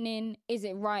you're bringing in, is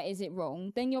it right? Is it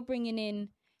wrong? Then you're bringing in,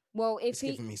 well, if it's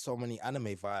giving me so many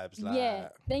anime vibes. Like... Yeah.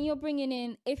 Then you're bringing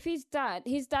in, if his dad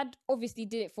obviously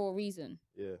did it for a reason.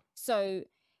 Yeah. So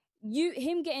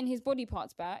him getting his body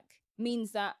parts back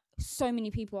means that so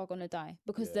many people are going to die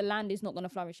because the land is not going to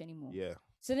flourish anymore. Yeah.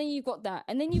 So then you've got that.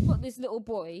 And then you've got this little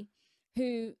boy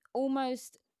who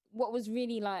almost, what was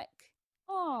really like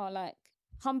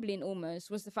humbling almost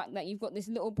was the fact that you've got this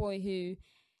little boy who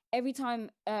every time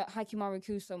Hykimaru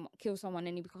kills someone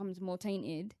and he becomes more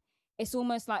tainted, it's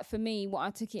almost like, for me, what I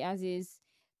took it as is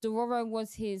Dororo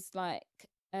was his like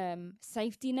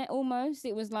safety net almost.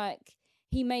 It was like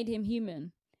he made him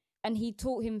human and he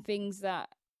taught him things that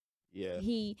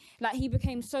he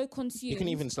became so consumed. You can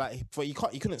even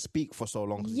you couldn't speak for so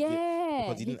long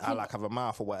because he didn't have a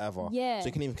mouth or whatever. Yeah. So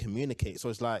he couldn't even communicate. So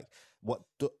it's like what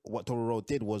Dororo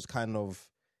did was kind of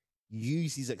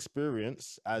use his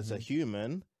experience as a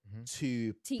human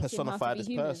to teach personify this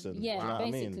person. Yeah, you know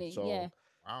basically. What I mean? So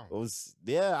wow. It was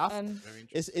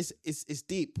it's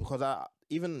deep because I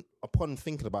even upon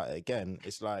thinking about it again,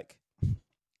 it's like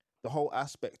the whole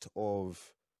aspect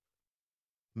of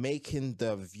making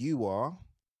the viewer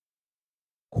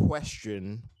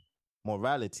question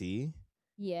morality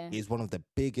is one of the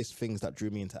biggest things that drew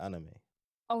me into anime.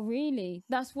 Oh, really?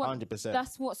 That's what 100%.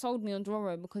 That's what sold me on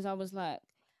Dororo, because I was like,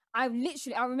 I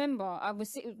remember I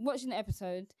was watching the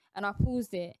episode and I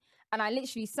paused it and I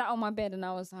literally sat on my bed and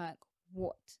I was like,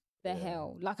 what the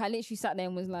hell? Like I literally sat there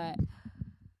and was like,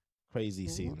 crazy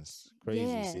scenes.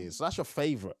 So that's your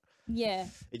favorite. Yeah.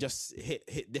 It just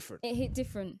hit different. It hit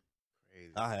different.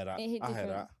 Crazy. I heard that. It hit different. I heard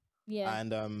that. Yeah.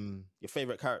 And your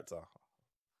favorite character?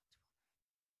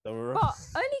 Dororo? But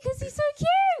only because he's so cute.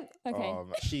 Okay. Oh,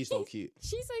 she's so cute.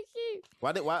 She's so cute.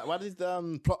 Why did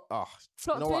the plot? Oh, plot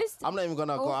you know twist? What? I'm not even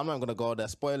gonna go. I'm not gonna go there.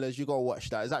 Spoilers. You go watch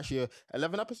that. It's actually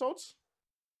 11 episodes.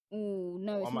 Oh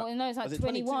no, it's more. No, it's like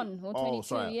 21 or 22. Oh,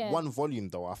 sorry. Yeah. One volume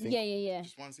though, I think. Yeah.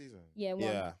 Just one season. Yeah. One.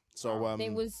 Yeah. So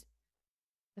it was.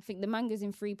 I think the manga's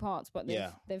in 3 parts, but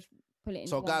they've put it in.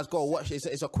 So guys, go watch it.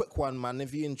 It's a quick one, man.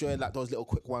 If you enjoy like those little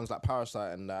quick ones like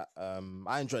Parasite and that,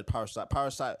 I enjoyed Parasite.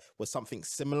 Parasite was something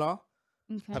similar.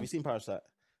 Okay. Have you seen Parasite?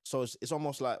 So it's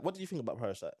almost like, what did you think about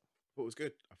Parasite? I thought it was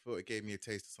good. I thought it gave me a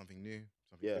taste of something new,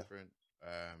 something different.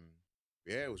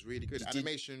 Yeah, it was really good.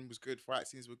 Animation was good. Fight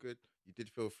scenes were good. You did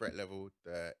feel threat level.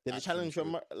 Did it challenge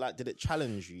Did it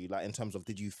challenge you? Like in terms of,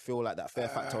 did you feel like that fear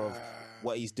factor of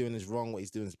what he's doing is wrong, what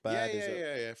he's doing is bad?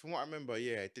 Yeah. From what I remember,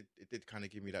 it did kind of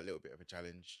give me that little bit of a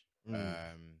challenge.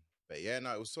 But yeah,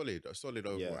 no, it was solid. A solid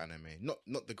overall anime.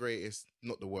 Not the greatest,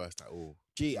 not the worst at all.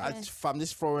 Gee, I'm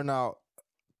just throwing out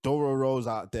Dororo's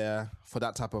out there for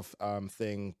that type of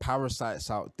thing. Parasite's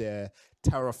out there.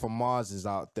 Terra from Mars is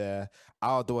out there.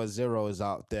 Aldor Zero is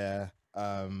out there.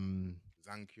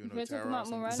 Zanku no Terra.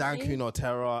 Zanku no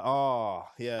Terra. Oh,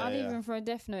 yeah. I'd even throw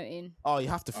Death Note in. Oh, you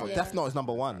have to throw. Death Note is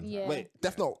number 1. Yeah. Wait,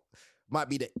 Death Note might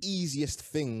be the easiest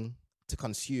thing to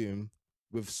consume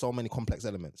with so many complex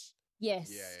elements.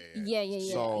 Yes. Yeah.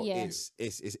 So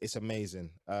it's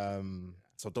amazing.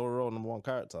 So Dororo, number 1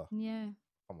 character. Yeah.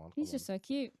 Come on. He's just so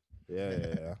cute.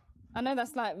 Yeah. I know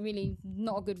that's like really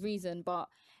not a good reason, but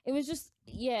it was just,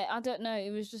 I don't know.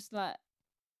 It was just like,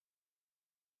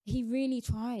 he really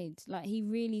tried. Like, he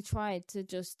really tried to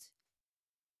just,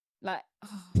 like,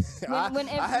 when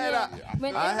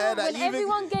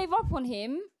everyone gave up on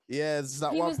him. Yeah, it's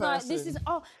that he one was person. Like, this is,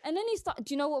 and then he started,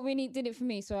 do you know what really did it for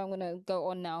me? So I'm going to go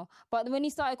on now. But when he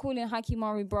started calling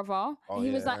Hykimaru brother,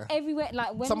 he was like everywhere,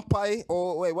 like when... Senpai,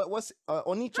 or wait, what's,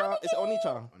 Onicha? Is it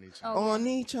Onicha?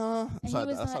 Onicha.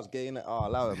 Sorry, that sounds gay, innit? Oh,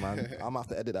 allow it, man. I'm going to have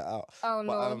to edit that out. Oh,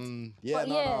 but, Lord.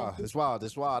 No, it's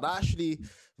wild. Actually,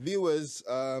 viewers,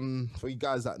 for you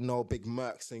guys that know Big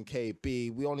Mercs and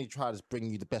KB, we only try to bring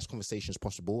you the best conversations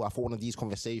possible. I thought one of these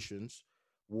conversations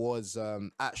was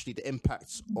actually the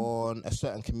impacts on a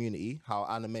certain community, how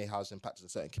anime has impacted a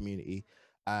certain community.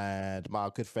 And my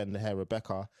good friend here,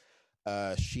 Rebecca,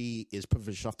 she is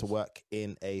privileged enough to work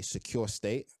in a secure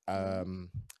state,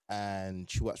 and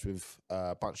she works with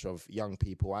a bunch of young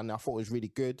people. And I thought it was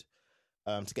really good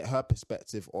to get her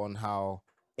perspective on how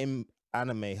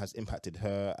anime has impacted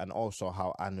her, and also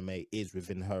how anime is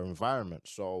within her environment.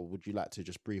 So would you like to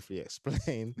just briefly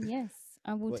explain? Yes,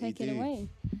 I will take it away.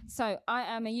 So I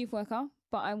am a youth worker,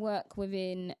 but I work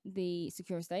within the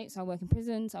secure estate. So I work in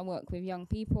prisons, I work with young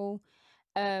people.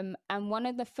 And one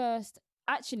of the first,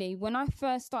 actually, when I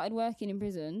first started working in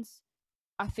prisons,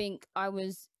 I think I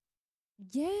was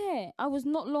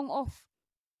not long off,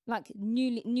 like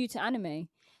new to anime.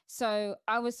 So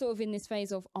I was sort of in this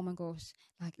phase of, oh my gosh,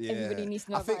 like everybody needs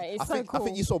to know about it. It's so cool. I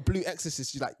think you saw Blue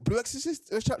Exorcist. You're like, Blue Exorcist?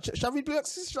 Shall I read Blue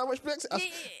Exorcist? Shall I watch Blue Exorcist?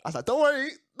 I was like, don't worry,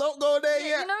 don't go there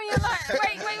yet. You know, you're like,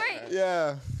 wait.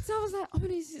 Yeah. So I was like, oh my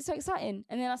God, this is so exciting.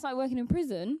 And then I started working in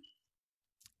prison,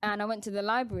 and I went to the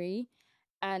library,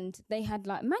 and they had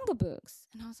like manga books.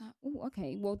 And I was like, oh,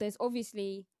 okay. Well, there's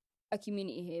obviously a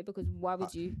community here, because why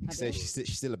would you have it?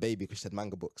 She's still a baby because she said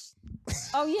manga books.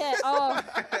 Oh yeah,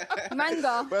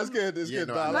 manga. But it's good. It's good.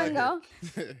 No, Manga.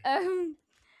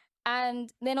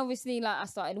 And then obviously, like, I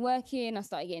started working. I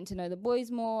started getting to know the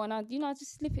boys more, and I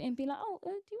just slip it in and be like, oh, do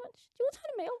you watch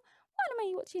anime? Oh, what anime are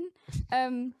you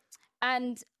watching?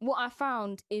 And what I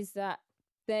found is that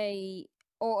a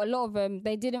lot of them,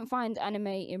 they didn't find anime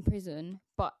in prison,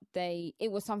 but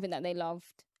it was something that they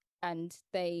loved. And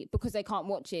because they can't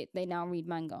watch it, they now read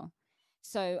manga.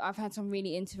 So I've had some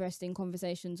really interesting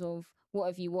conversations of, what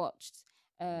have you watched?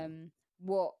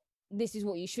 This is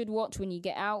what you should watch when you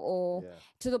get out, or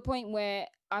to the point where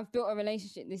I've built a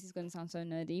relationship. This is going to sound so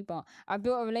nerdy, but I've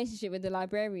built a relationship with the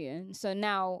librarian. So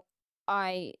now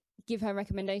I give her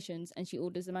recommendations, and she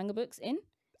orders the manga books in.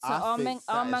 So our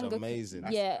manga, amazing.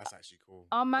 That's actually cool.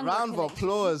 Our manga round of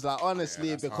applause, like,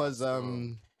 honestly, because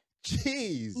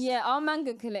jeez. Yeah, our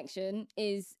manga collection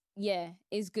is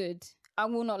good. I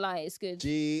will not lie, it's good.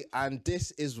 And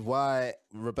this is why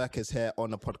Rebecca's here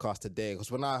on the podcast today.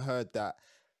 Because when I heard that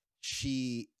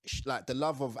she like, the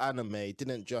love of anime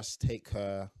didn't just take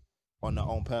her on her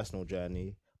own personal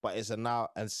journey, but it's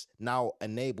now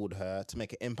enabled her to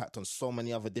make an impact on so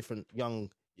many other different young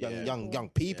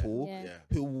people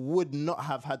who would not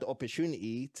have had the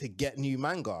opportunity to get new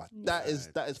manga. That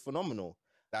is phenomenal.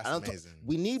 That's amazing.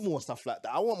 We need more stuff like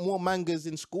that. I want more mangas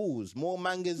in schools, more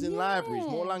mangas in libraries,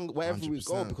 more wherever 100%. We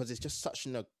go, because it's just such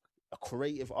a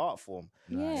creative art form.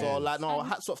 So like, no,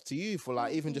 hats off to you for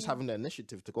like even just having the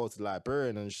initiative to go to the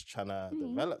librarian and just trying to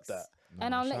develop that.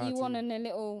 And I'll let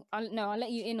you I'll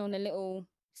let you in on a little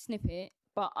snippet.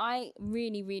 But I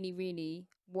really, really, really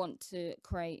want to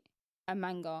create a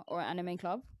manga or an anime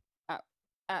club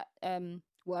at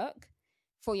work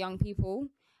for young people.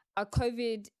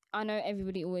 COVID, I know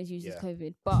everybody always uses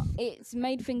COVID, but it's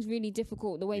made things really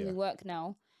difficult the way we work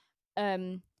now.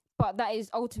 But that is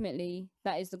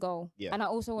the goal. Yeah. And I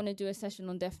also want to do a session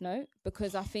on Death Note,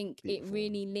 because I think it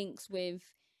really links with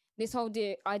this whole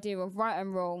idea of right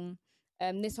and wrong,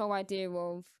 this whole idea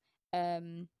of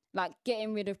like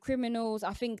getting rid of criminals.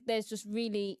 I think there's just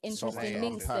really interesting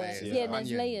links there. There's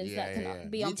layers that can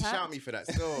be unpacked. You need to shout me for that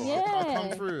still. I'll come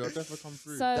through. I'll definitely come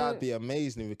through. So, that'd be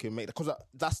amazing if we can make that. Because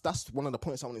that's one of the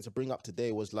points I wanted to bring up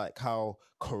today, was like how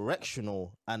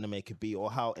correctional anime could be,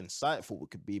 or how insightful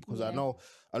it could be. Because I know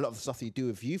a lot of the stuff you do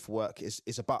with youth work is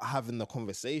about having the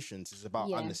conversations. It's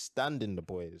about understanding the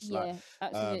boys,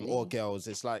 or girls.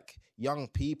 It's like young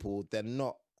people, they're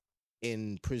not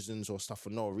in prisons or stuff for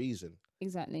no reason.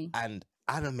 Exactly. And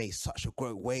anime is such a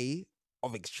great way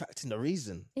of extracting the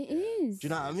reason. It is. Do you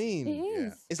know what I mean? It is.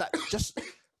 Yeah. It's like, just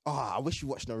I wish you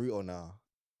watched Naruto now.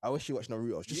 I wish you watched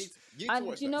Naruto. Just you need to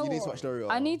watch Naruto.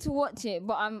 I need to watch it,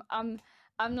 but I'm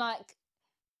like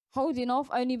holding off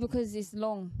only because it's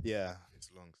long. Yeah.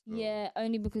 It's long. Yeah,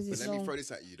 only because it's long. Let me throw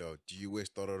this at you though. Do you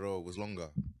wish Dororo was longer?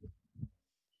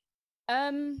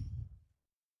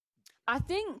 I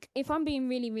think, if I'm being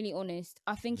really, really honest,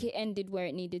 I think it ended where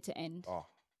it needed to end. Oh,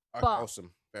 okay,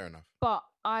 awesome. Fair enough. But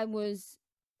I was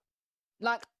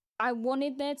like, I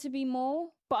wanted there to be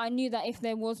more, but I knew that if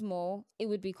there was more, it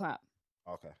would be crap.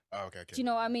 Okay. Oh, okay. Do you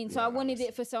know what I mean? So I wanted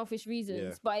it for selfish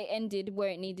reasons, but it ended where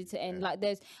it needed to end. Like,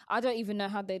 I don't even know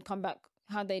how they'd come back,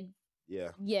 how they'd. Yeah.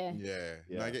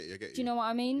 No, I get you. Do you know what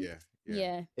I mean?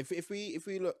 Yeah. If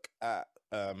we look at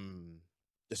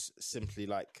just simply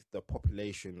like the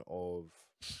population of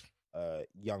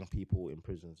young people in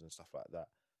prisons and stuff like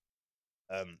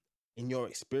that, in your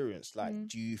experience, like,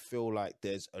 do you feel like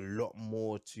there's a lot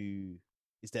more to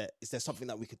is there something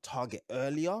that we could target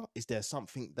earlier? Is there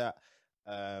something that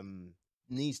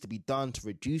needs to be done to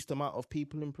reduce the amount of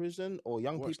people in prison or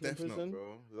young people in prison?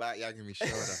 Bro. Like Yagami showed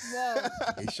us.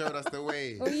 He showed us the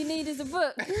way. All you need is a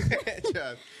book.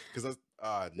 Because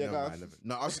I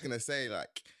was just gonna say,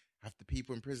 like, have the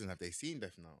people in prison, have they seen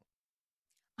Death Note?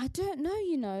 I don't know,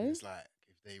 you know. It's like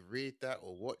if they read that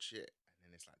or watch it, and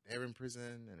then it's like they're in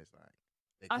prison, and it's like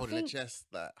they hold in their chest,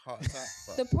 like heart attack.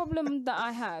 But... The problem that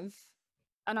I have,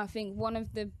 and I think one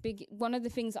of the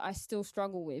things that I still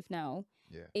struggle with now,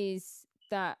 is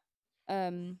that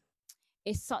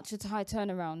it's such a high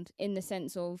turnaround in the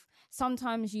sense of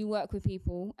sometimes you work with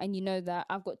people and you know that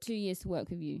I've got 2 years to work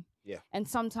with you. Yeah. And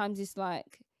sometimes it's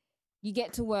like you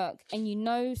get to work and you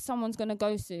know someone's going to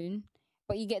go soon,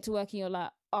 but you get to work and you're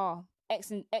like, oh,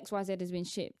 XYZ has been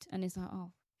shipped. And it's like,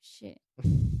 oh, shit.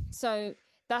 So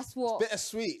that's what... It's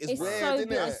bittersweet. It's weird, so isn't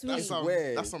bittersweet. It's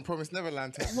weird. That's some Promised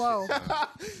Neverland type. Whoa.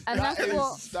 And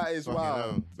that is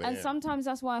wild. And sometimes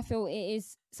that's why I feel it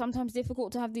is sometimes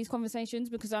difficult to have these conversations,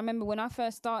 because I remember when I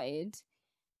first started,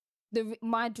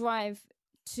 my drive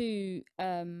to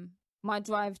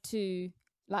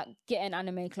like get an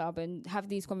anime club and have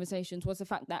these conversations was the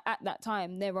fact that at that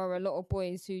time there were a lot of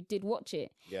boys who did watch it.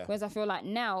 Yeah. Whereas I feel like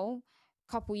now,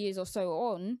 couple years or so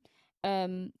on,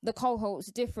 the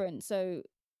cohort's different. So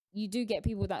you do get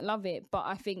people that love it, but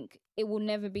I think it will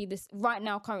never be this right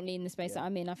now, currently in the space that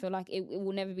I'm in. I feel like it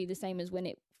will never be the same as when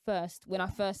I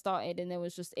first started, and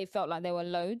it felt like there were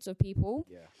loads of people.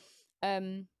 Yeah.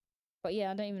 But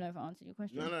yeah, I don't even know if I answered your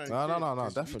question. No,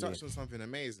 definitely. You touched on something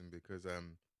amazing, because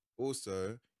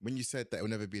also when you said that it will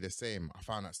never be the same, I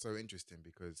found that so interesting,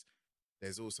 because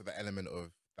there's also the element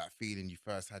of that feeling you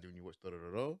first had when you watched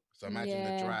Dororo. So imagine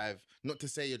the drive, not to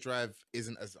say your drive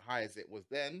isn't as high as it was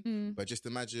then, but just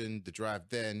imagine the drive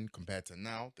then compared to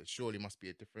now. There surely must be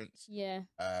a difference. Yeah.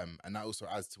 And that also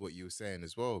adds to what you were saying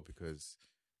as well, because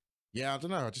I don't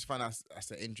know, I just find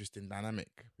that's an interesting dynamic,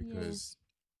 because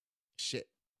shit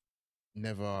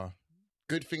never,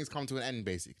 good things come to an end,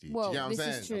 basically. Well, do you get what I'm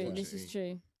saying? Is true. This is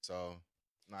true. So,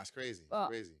 it's crazy.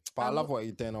 Crazy. But I love what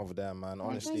you're doing over there, man.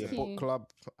 Honestly, a book club,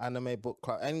 anime book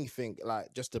club, anything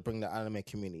like just to bring the anime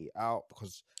community out,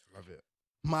 because love it.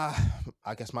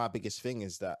 I guess my biggest thing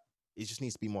is that it just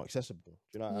needs to be more accessible.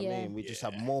 Do you know what I mean? We just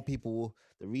have more people.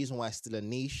 The reason why it's still a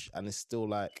niche and it's still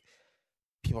like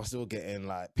people are still getting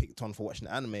like picked on for watching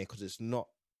anime because it's not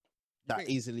that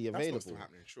easily available. That's still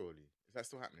happening, surely. Is that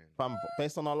still happening?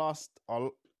 Based on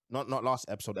not last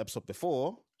episode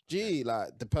before,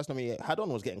 like the person we had on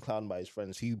was getting clowned by his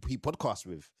friends who he podcasts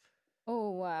with.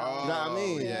 Oh wow! You know what I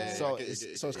mean? Yeah. So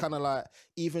it's kind of like,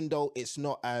 even though it's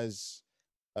not as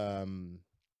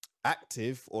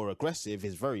active or aggressive,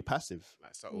 it's very passive.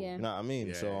 Like subtle. Yeah. You know what I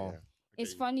mean?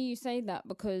 It's funny you say that,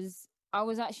 because I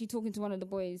was actually talking to one of the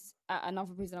boys at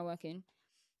another prison I work in,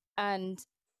 and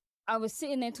I was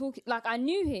sitting there talking, like I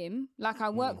knew him, like I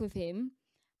work with him,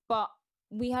 but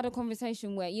we had a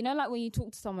conversation where, you know, like when you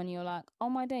talk to someone, you're like, oh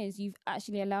my days, you've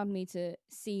actually allowed me to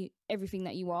see everything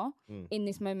that you are in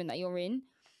this moment that you're in.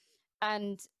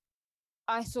 And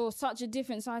I saw such a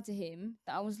different side to him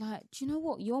that I was like, do you know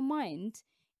what? Your mind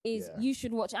is you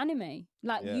should watch anime.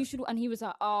 Like you should. And he was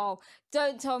like, oh,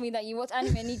 don't tell me that you watch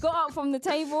anime. And he got up from the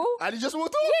table. And he just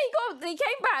walked off? Yeah, he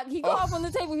came back. He got up on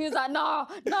the table. He was like, no,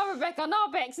 Rebecca, no,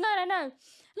 Bex, no. And I was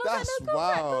like, no,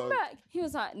 come back. He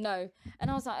was like, no.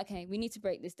 And I was like, okay, we need to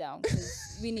break this down,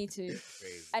 because we need to.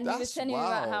 And he was telling me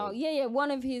about how, one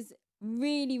of his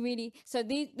really, really, so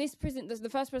this prison, the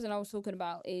first prison I was talking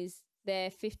about is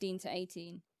they're 15 to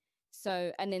 18.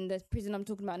 So, and then the prison I'm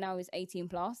talking about now is 18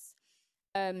 plus.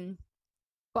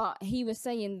 But he was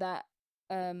saying that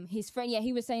his friend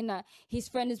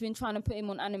has been trying to put him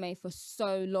on anime for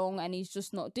so long, and he's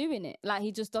just not doing it. Like,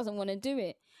 he just doesn't want to do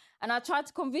it. And I tried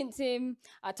to convince him.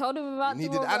 I told him about the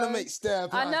anime step.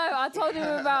 I know. I told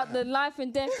him about the life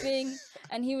and death thing,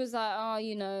 and he was like, "Oh,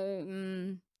 you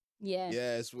know, yeah."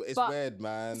 Yeah, it's weird,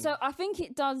 man. So I think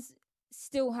it does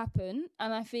still happen,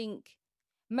 and I think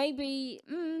maybe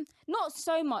not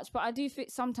so much, but I do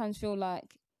sometimes feel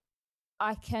like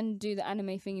I can do the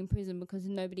anime thing in prison because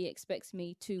nobody expects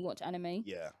me to watch anime.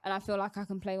 Yeah, and I feel like I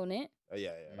can play on it.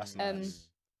 Yeah, that's nice.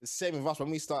 It's the same with us.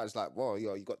 When we started, it's like, whoa,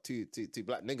 you got two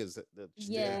black niggas that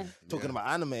talking about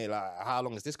anime. Like, how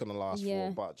long is this gonna last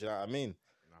for? But do you know what I mean? 100%.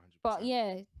 But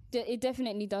yeah, it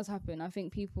definitely does happen. I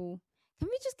think people, can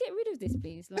we just get rid of this,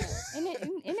 please? Like, in it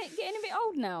getting a bit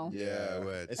old now. Yeah,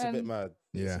 it's a bit mad.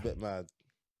 It's a bit mad.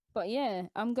 But yeah,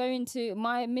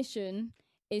 my mission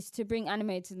is to bring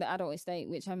anime to the adult estate,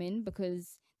 which I'm in,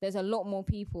 because there's a lot more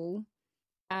people,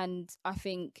 and I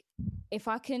think if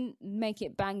I can make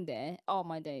it bang there, oh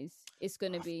my days, it's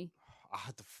gonna be. I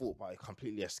had the thought, but it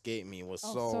completely escaped me. It was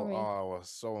Oh, it sorry. was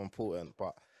so important.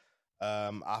 But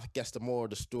I guess the moral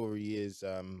of the story is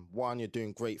one, you're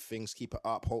doing great things, keep it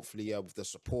up. Hopefully, with the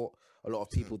support, a lot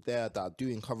of people there that do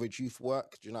encourage youth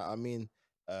work. Do you know what I mean?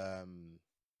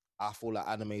 I feel like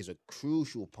anime is a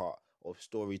crucial part of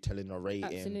storytelling, narrating,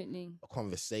 Absolutely.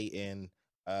 conversating,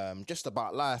 just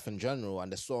about life in general.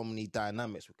 And there's so many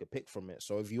dynamics we could pick from it.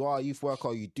 So if you are a youth worker,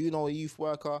 or you do know a youth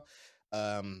worker,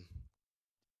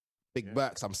 big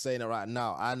backs, I'm saying it right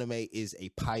now. Anime is a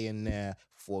pioneer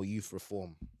for youth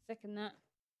reform. Second that.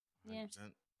 Yeah.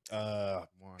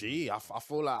 100%. I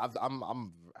feel like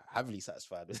I'm heavily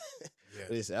satisfied with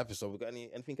this episode. We got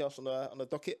anything else on the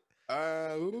docket?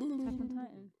 Attack on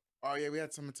Titan. Oh yeah, we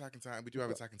had some Attack on Titan. We do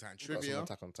have Attack on Titan trivia.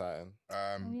 Attack on Titan.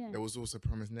 There was also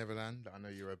Promised Neverland. That I know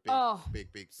you're a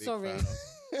big sorry. fan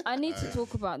of. I need to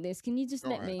talk about this. Can you just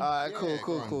let me? All right,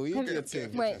 cool. You do your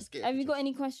thing. Have you got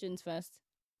any questions first?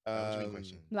 What do you mean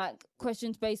question? Like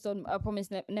questions based on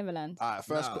Promised Neverland? All right,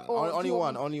 first, Nah. only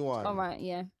one. All right,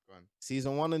 yeah. Go on.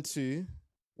 Season 1 and 2.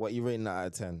 What you rating that out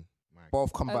of 10?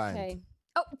 Both combined. Okay.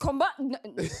 Oh, combined. No,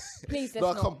 please, let's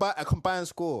not. A combined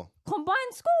score.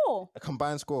 Combined score. A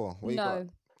combined score. What you got?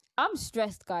 I'm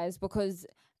stressed, guys, because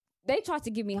they tried to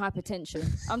give me hypertension.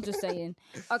 I'm just saying.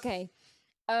 Okay.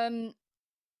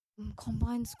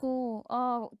 Combined score.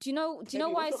 Oh, do you know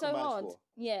why it's so hard? Score?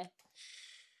 Yeah.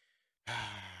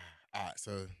 Alright,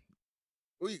 so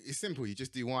it's simple. You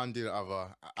just do one, do the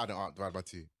other. I don't divide by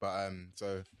 2. But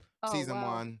so season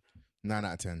 1, 9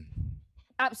 out of 10.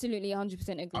 Absolutely,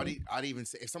 100% agree. I'd even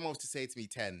say if someone was to say to me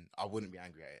 10, I wouldn't be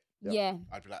angry at it. Yeah.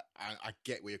 I'd be like, I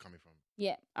get where you're coming from.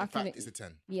 Yeah. In fact, it's a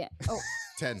 10. Yeah. Oh.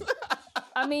 10.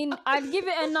 I mean, I'd give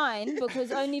it a 9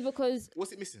 because.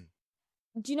 What's it missing?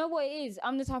 Do you know what it is?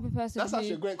 I'm the type of person That's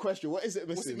actually a great question. What is it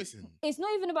missing? What's it missing? It's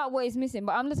not even about what is missing,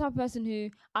 but I'm the type of person who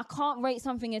I can't rate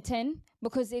something a 10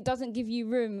 because it doesn't give you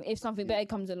room if something better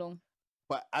comes along.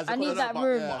 But as I need that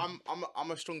room.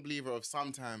 I'm a strong believer of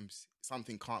sometimes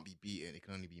something can't be beaten; it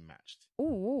can only be matched.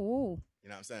 Ooh. You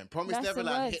know what I'm saying? Promised That's the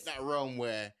Neverland words. hit that realm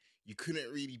where you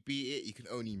couldn't really beat it; you can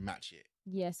only match it.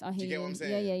 Yes, I hear Do you get what I'm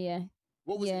saying? Yeah.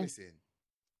 What was Yeah. it missing?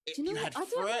 Do you know You what? had I don't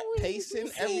know threat, what it was pacing,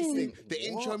 missing. everything. The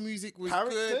intro music was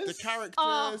good. The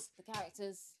characters. The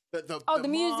characters. The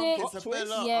music. Mark,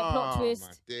 Isabella. Yeah, plot twist.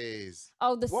 My days.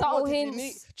 Oh, the subtle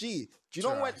hints. Do you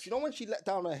know when she let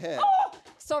down her hair? Oh,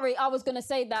 sorry, I was gonna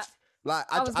say that. Like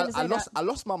I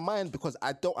lost my mind because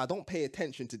I don't pay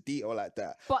attention to detail like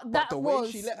that. But that the was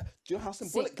way she let, do you know how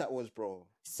symbolic sick. that was, bro?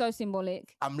 So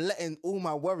symbolic. I'm letting all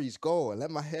my worries go and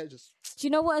let my hair just. Do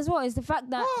you know what as well is the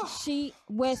fact that she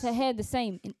wears her hair the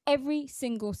same in every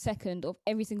single second of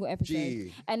every single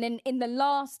episode, and then in the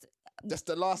last, just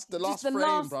the last frame,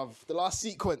 bruv, the last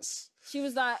sequence. She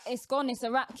was like, "It's gone. It's a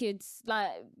wrap, kids."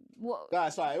 Like what?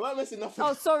 That's right. It weren't missing nothing.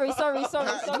 Oh, sorry. You know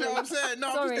what I'm saying?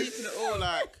 No, Sorry. I'm just eating it all.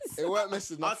 Like it weren't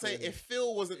missing nothing. I'd say if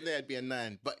Phil wasn't there, it'd be a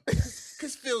 9. But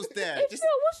because Phil's there, Hey, Phil,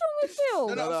 what's wrong with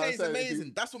Phil? No, I'm saying it's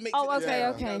amazing. That's what makes Oh, it. okay, You know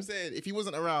okay. what I'm saying? If he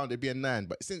wasn't around, it'd be a 9.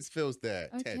 But since Phil's there,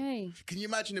 10. Okay. Can you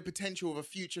imagine the potential of a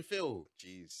future Phil?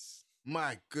 Jeez.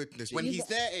 My goodness, when he's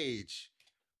their age.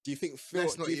 Do you think Phil?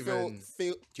 Let's not Do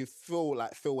you feel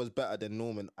like Phil was better than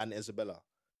Norman and Isabella?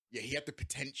 Yeah, he had the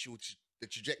potential, the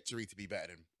trajectory to be better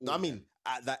than. No, I mean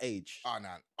at that age. Oh no!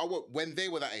 Oh, well, when they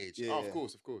were that age. Yeah, of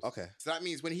course. Okay. So that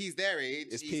means when he's their age,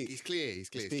 It's he's clear. He's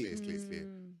clear. He's clear.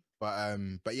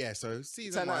 But yeah. So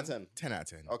season 10 1, out of 10. 10 out of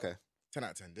 10. Okay. 10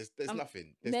 out of 10. There's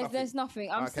nothing. There's nothing.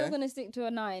 I'm still gonna stick to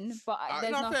a 9, but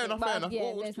there's no, nothing. fair enough. But Fair enough.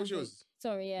 yeah, What's there's yours?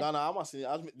 Sorry, yeah. No, I must.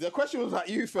 The question was like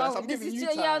you first. I'm giving you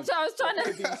time. Yeah, I was trying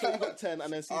to. So you got 10,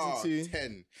 and then season 2.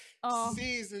 10. Oh.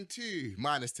 Season 2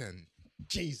 minus 10.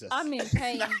 Jesus. I'm in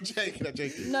pain. I'm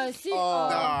joking. No, see.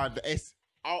 Nah, it's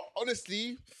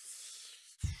honestly.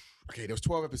 Okay, there was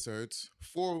 12 episodes.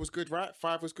 4 was good, right?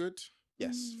 5 was good.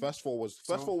 Yes. First four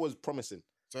was promising.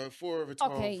 So 4 over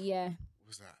 12. Okay, yeah. What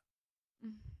was that?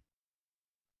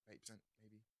 8%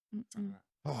 maybe. Something like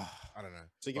that. I don't know.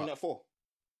 So you're giving that 4?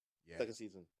 Yeah, Second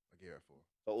season. I give it a 4.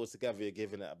 So altogether, you're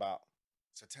giving it about.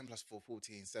 So 10 plus 4,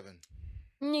 14, 7.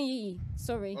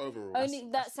 Sorry. Overall. Only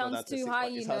that sounds too high,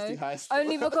 you know. Too high.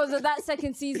 Only because of that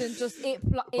second season, just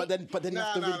But then you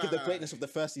have to really give the greatness of the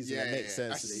first season. Yeah, that makes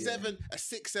sense. A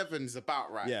 6-7 is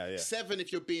about right. Yeah. 7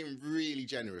 if you're being really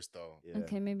generous, though. Yeah.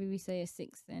 Okay, maybe we say a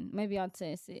 6 then. Maybe I'd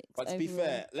say a 6. But to be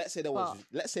fair, let's say there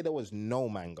was no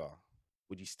manga,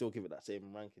 would you still give it that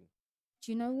same ranking?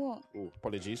 Do you know what? Oh,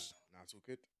 apologies. No, it's all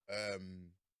good.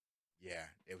 Yeah,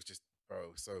 it was just,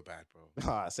 bro, so bad, bro.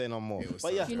 Alright, say no more. It was But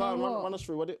so yeah, bad. go on, run us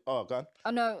through. Go on. Oh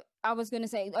no, I was gonna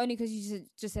say only because you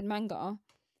just said manga.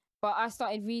 But I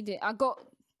started reading. I got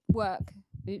work.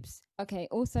 Oops. Okay.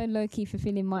 Also, low key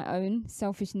fulfilling my own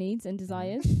selfish needs and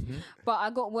desires. But I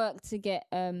got work to get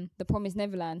The Promised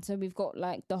Neverland. So we've got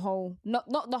like the whole, not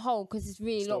the whole, because it's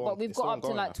really long, but we've got up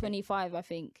to like 25, I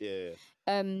think. Yeah.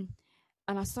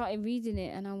 And I started reading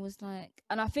it, and I was like,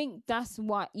 and I think that's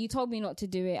why you told me not to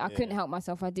do it. I couldn't help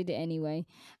myself. I did it anyway.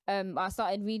 I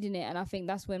started reading it, and I think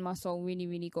that's when my soul really,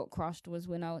 really got crushed. Was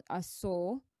when I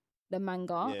saw the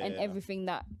manga and everything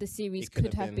that the series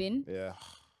could have been. Yeah.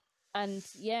 And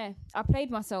I played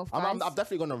myself. I'm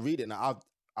definitely gonna read it now.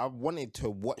 I wanted to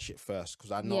watch it first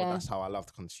because I know that's how I love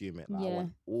to consume it. Like, I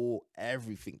want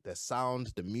everything, the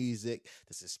sound, the music,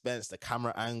 the suspense, the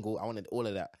camera angle. I wanted all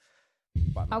of that.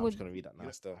 But no, I'm just gonna read that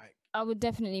now. Still, I would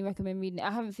definitely recommend reading it.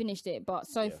 I haven't finished it, but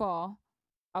so far,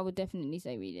 I would definitely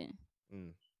say read it.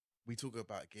 We talk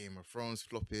about Game of Thrones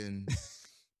flopping.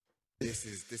 This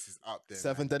is up there.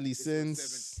 Seven Deadly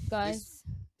Sins, guys.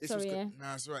 Sorry,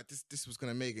 nah, it's alright. This was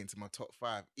gonna make it into my top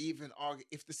 5. Even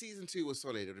if the season 2 was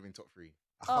solid, it would have been top 3.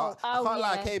 I can't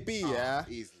like KB,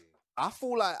 easily. I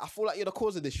feel like you're the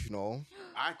cause of this, you know.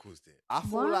 I caused it. I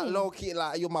feel like low key,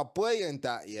 like you're my boy and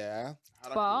that,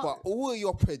 But all of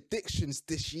your predictions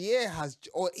this year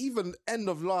or even end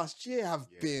of last year have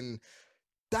been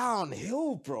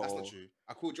downhill, bro. That's not true.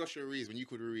 I called Joshua Reese when you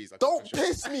called Reese. Don't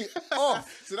piss me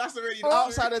off. So that's already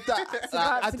outside of that.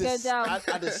 Like,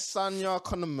 Adesanya,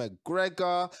 Conor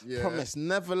McGregor, Promised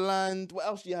Neverland. What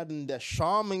else you had in there?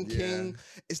 Shaman King.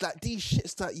 It's like these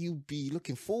shits that you be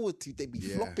looking forward to. They be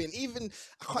flopping. Even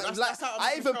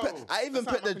I even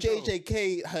put the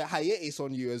JJK hiatus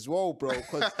on you as well, bro.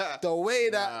 Because the way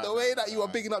that you are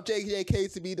bigging up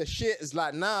JJK to be the shit is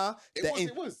like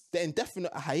it was the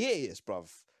indefinite hiatus, bruv.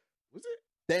 Was it?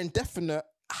 The indefinite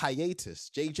hiatus,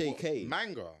 JJK. What,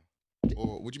 manga?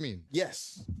 Or what do you mean?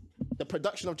 Yes. The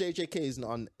production of JJK is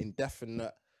on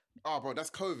indefinite. Oh, bro, that's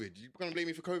COVID. You gonna blame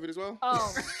me for COVID as well?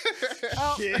 Oh.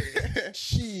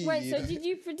 Shit. Wait, so did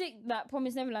you predict that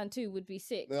Promised Neverland 2 would be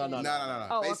sick? No.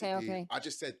 Oh, basically, okay. I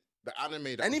just said the anime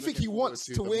that anything he wants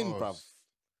to win, bruv.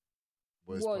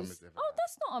 That's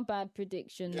not a bad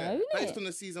prediction, though, isn't based it? on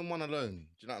the season 1 alone. Do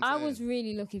you know what I'm saying? I was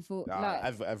really looking for.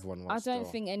 Everyone wants. I don't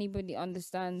think anybody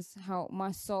understands how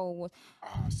my soul was.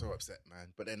 Oh, so upset,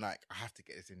 man. But then, like, I have to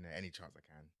get this in there any chance I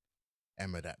can.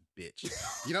 Emma, that bitch.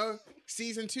 You know,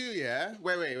 season 2, yeah.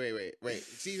 Wait.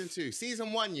 Season 2,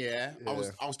 season 1, yeah. I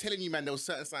was telling you, man. There was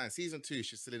certain signs. Season 2,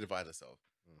 she solidified herself.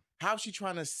 How's she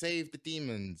trying to save the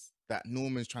demons that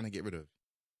Norman's trying to get rid of?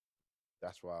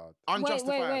 That's wild.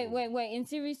 Unjustifiable. Wait. In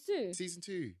series 2? Season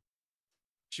 2.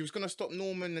 She was going to stop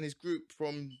Norman and his group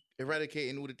from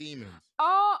eradicating all the demons.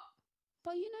 Oh,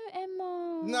 but you know,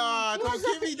 Emma. Nah, don't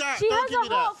give me that. She has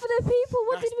a heart for the people.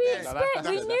 What did we expect?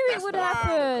 We knew it would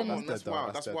happen. Come on, that's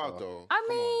wild. That's wild, though. I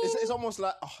mean, it's almost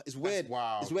like, it's weird.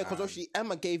 Wild, it's weird because obviously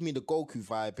Emma gave me the Goku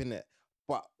vibe, innit?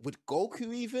 But would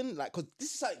Goku even? Like, because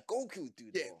this is like Goku would do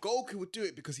it. Yeah, Goku would do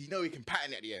it because he know he can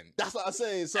pattern at the end. That's what I'm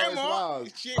saying. So Emma, it's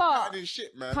wild. She ain't patterning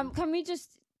shit, man. Can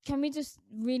we just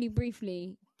really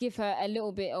briefly give her a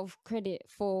little bit of credit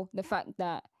for the fact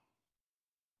that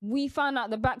we found out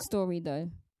the backstory, though.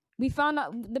 We found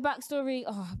out the backstory.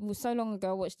 Oh, it was so long ago.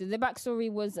 I watched it. The backstory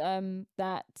was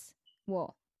that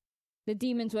the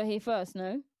demons were here first.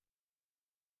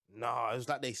 No, it was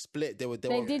like they split. They were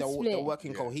split.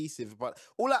 working cohesive. But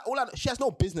she has no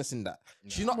business in that. No.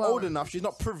 She's not old enough. She's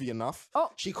not privy enough.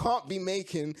 She can't be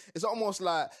making. It's almost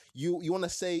like you want to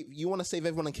save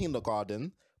everyone in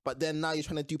kindergarten. But then now you're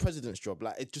trying to do president's job.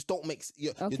 Like, it just don't make...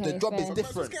 the job is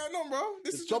different. What's going on, bro?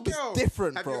 This is job your girl. is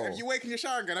different, bro. Have you waken your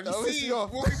shower gun? Have you seen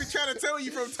what we've been trying to tell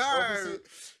you from time?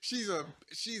 She's a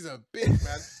bitch,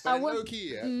 man. But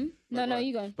low-key, yeah? No,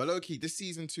 you go. But low-key, this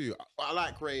season 2, I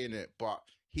like Ray in it, but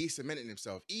he's cementing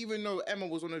himself. Even though Emma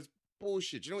was on his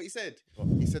bullshit. Do you know what he said?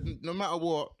 He said, no matter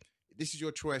what, this is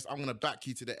your choice. I'm going to back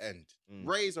you to the end.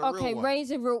 Ray's a real one. Ray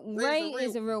is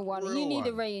a real one. You need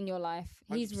a Ray in your life.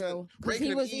 He's 100%. Real.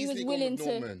 He was willing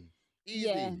to...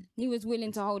 Yeah, he was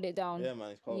willing to hold it down. Yeah,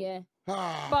 man, it's cold. Yeah.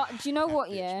 But do you know what,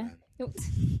 She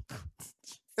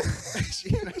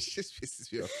just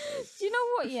pisses me off. Do you know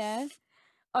what,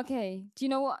 Okay, do you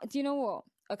know what?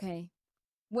 Okay.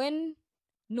 When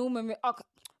Norman...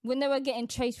 when they were getting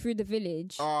chased through the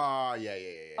village. Oh, yeah.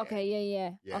 Okay,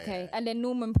 yeah. Okay, and then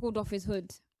Norman pulled off his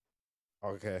hood.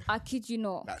 Okay. I kid you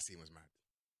not. That scene was mad.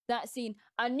 That scene.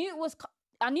 I knew it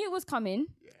was coming.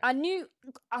 Yeah. I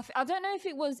don't know if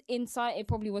it was inside. It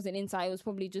probably wasn't inside. It was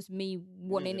probably just me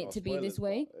wanting it to be this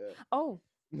way. Oh.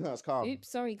 No, it's calm.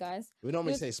 Oops, sorry, guys. We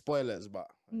normally say spoilers, but...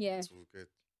 Yeah. It's all good.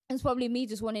 It's probably me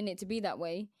just wanting it to be that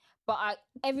way. But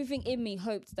everything in me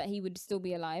hoped that he would still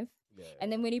be alive. Yeah.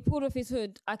 And then when he pulled off his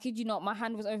hood, I kid you not, my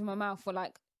hand was over my mouth for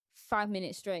like 5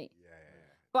 minutes straight. Yeah.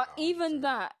 But No, even 100%.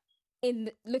 that,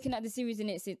 looking at the series in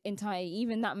its entirety,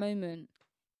 even that moment,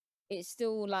 it's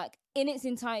still like in its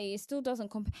entirety, it still doesn't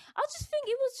compare. I just think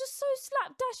it was just so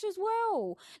slapdash as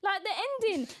well, like the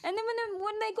ending. And then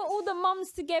when they got all the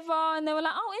mums together and they were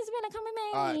like, "Oh, Isabella, come with me."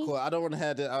 All right, cool. I don't want to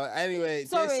hear that. Anyway,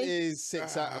 Sorry. this is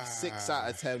 6 out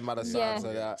of 10 by the Yeah. sounds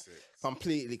of that.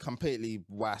 Completely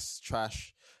was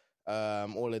trash.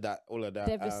 All of that.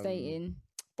 Devastating.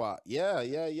 But yeah.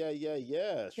 Should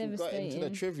we go into the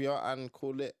Devastating. trivia and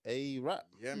call it a wrap?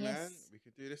 Yeah, man. Yes. We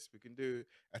can do this. We can do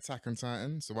Attack on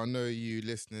Titan. So I know you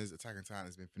listeners, Attack on Titan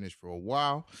has been finished for a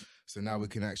while. So now we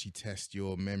can actually test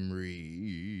your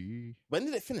memory. When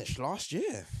did it finish? Last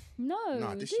year? No,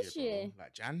 Nah, this year. Bro.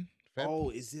 Like Jan? Feb? Oh,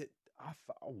 is it? Oh,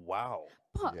 wow.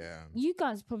 But Yeah. you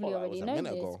guys probably Thought that already was a know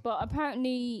minute this, ago. but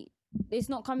apparently it's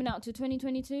not coming out till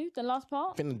 2022. The last I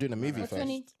part, think they're doing a movie Or first.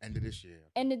 20 End of this year.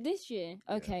 end of this year.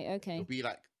 Yeah. Okay. It'll be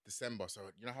like December. So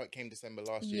you know how it came December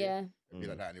last year? Yeah. It'll be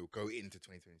like that and it'll go into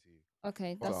 2022.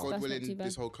 Okay. But That's God not too willing, bad.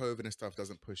 this whole COVID and stuff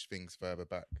doesn't push things further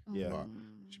back. Yeah. But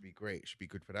should be great. Should be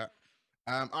good for that.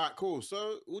 All right, cool.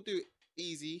 So we'll do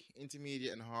easy,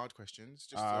 intermediate, and hard questions.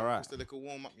 Just All right. just a little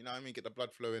warm up, you know what I mean? Get the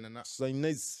blood flowing and that. So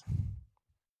nice.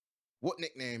 What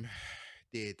nickname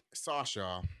did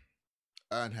Sasha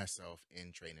earn herself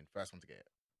in training? First one to get it.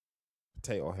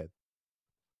 Potato head.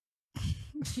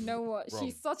 You know what? Wrong.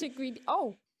 She's such a greedy.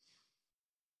 Oh,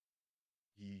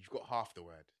 You've got half the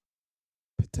word.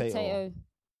 potato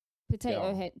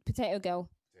Girl. head, potato girl.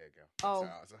 There you go. Oh.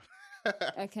 That's the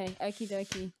answer. Okay, okie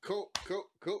dokie.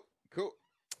 Cool.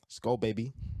 Let's go,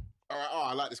 baby. All right. Oh,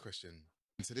 I like this question.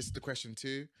 So this is the question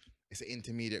 2. It's an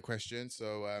intermediate question.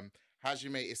 So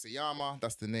Hajime Isayama,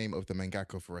 that's the name of the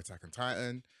mangaka for Attack on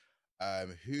Titan.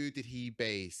 Who did he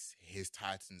base his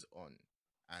Titans on?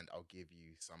 And I'll give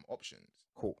you some options.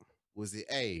 Cool. Was it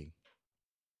A,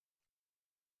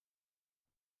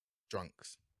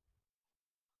 drunks?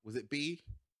 Was it B,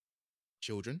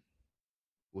 children?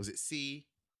 Was it C,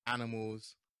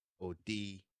 animals? Or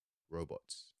D,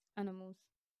 robots? Animals.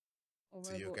 Or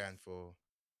So you're robots. going for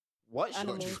What? you got to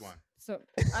Animals. choose one. So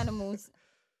animals.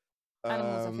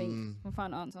 Animals. I think. Um, We'll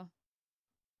find an answer. I'll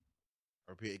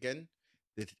repeat again.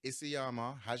 Did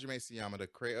Hajime Isayama, the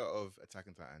creator of Attack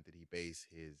on Titan, did he base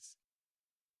his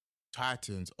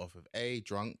Titans off of A,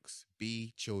 drunks,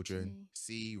 B, children,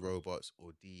 C, robots,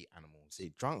 or D, animals?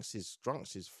 See, drunks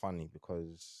is funny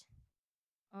because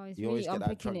Oh, it's you really always get that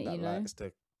unpicking drunk it, that you know. likes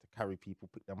to carry people,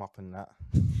 pick them up, and that.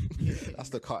 That's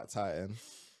the cut Titan.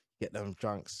 Get them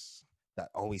drunks that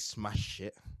always smash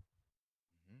shit.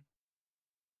 Mhm.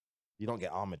 You don't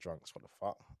get armored drunks. What the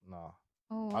fuck? Nah.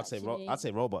 Oh, I'd say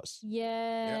actually. robots.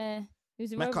 Yeah. It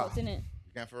was a Mecha. robots, isn't it?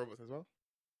 You going for robots as well?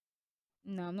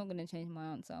 No, I'm not gonna change my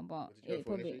answer, but What did you go it for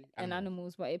probably initially? and Animals.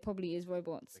 animals, but it probably is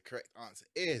robots. The correct answer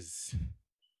is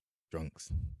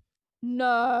drunks.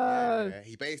 No, Yeah,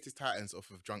 he based his Titans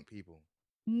off of drunk people.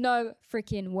 no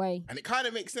freaking way. And it kind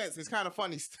of makes sense. It's kind of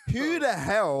funny. Who the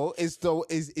hell is the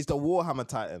Warhammer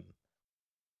Titan?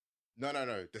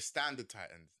 No. The standard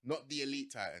Titans, not the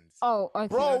elite Titans. Oh, okay.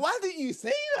 Bro, why did you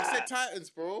say I that? said Titans,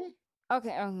 bro.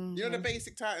 Okay. You know the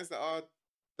basic Titans that are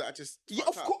just. Yeah,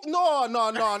 fucked of up? course.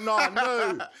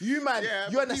 No. You man, Yeah,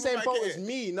 you're in but the people same might boat get as it.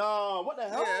 me. Nah, what the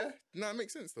hell? Yeah, no, it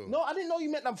makes sense though. No, I didn't know you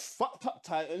meant them fucked up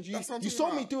Titans. You That's what I'm saw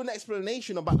talking me about. do an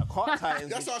explanation about the cart Titans.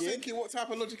 That's and what I was shit. thinking. What type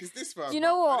of logic is this, fam? Do you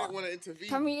know I what? didn't want to intervene.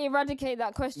 Can we eradicate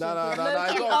that question? No,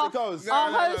 Because it low-key goes. No,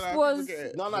 Our no, no, host no, was. people get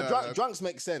it. No, drunks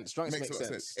make sense. Drunks Makes make a lot of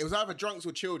sense. It was either drunks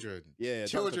or children. Yeah,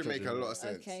 children drunks or make a children, lot yeah. of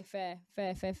sense. Okay,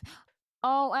 fair.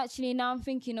 Oh, actually, now I'm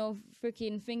thinking of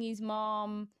freaking Thingy's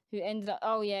mom who ended up.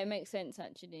 Oh yeah, it makes sense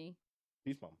actually.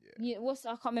 Who's mum? Yeah,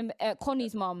 I can't remember.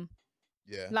 Connie's mom.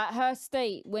 Yeah. Like her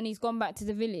state when he's gone back to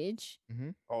the village.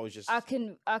 Oh, it's just. I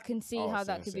can see Oh, how same,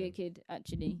 that could be a same. kid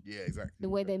actually. Yeah, exactly. The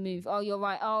way they move. Oh, you're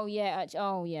right. Oh yeah, actually.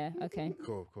 Oh yeah. Okay,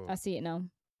 Cool. I see it now.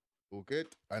 All good.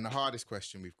 And the hardest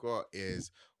question we've got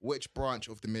is which branch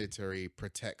of the military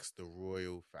protects the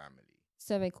royal family?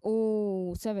 Survey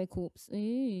Corps.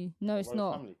 Ooh. No, it's Royal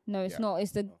not. family? No, it's Yeah. not.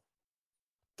 It's the Oh.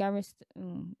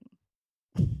 Garrison.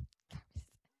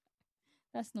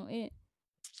 That's not it.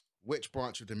 Which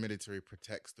branch of the military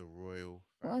protects the royal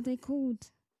What family? are they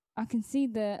called? I can see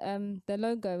the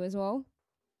logo as well.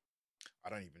 I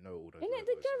don't even know all those. Isn't it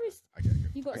the logos, yeah. Garrison? I get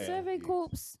it. You've got I get Survey confused.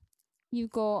 Corps. You've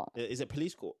got Is it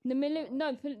police court? the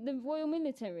the Royal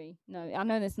Military. No, I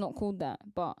know that's not called that,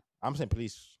 but I'm saying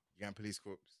police. You got police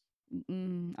corps?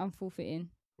 I'm forfeiting.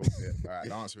 Cool, yeah. All right,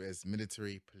 the answer is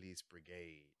military police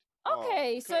brigade.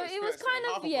 Okay, so it was kind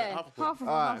of half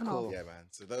and cool. half. Yeah, man.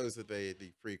 So those are the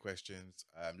 3 questions.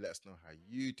 Let us know how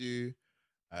you do.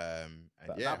 And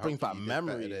that brings back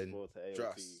memories.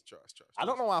 Trust. I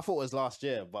don't know why I thought it was last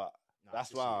year, but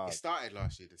that's why it started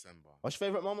last year, December. What's your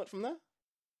favorite moment from there?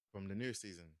 From the new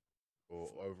season or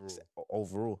overall?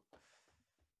 Overall,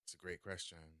 it's a great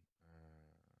question.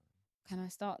 Can I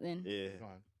start then? Yeah.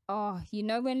 Oh, you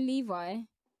know when Levi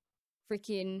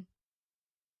freaking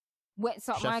wets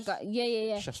up my gut?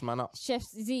 Yeah. Chef's man up. Chef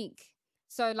Zeke.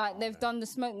 So like they've done the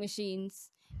smoke machines.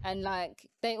 And like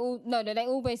they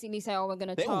all basically say, "Oh, we're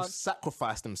gonna." They all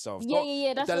sacrifice themselves.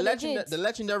 Yeah. That's what they did. The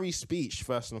legendary speech,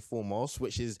 first and foremost,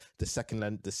 which is the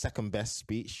second best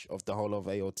speech of the whole of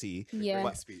AOT. Yeah,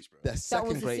 great speech, bro. The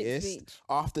second greatest.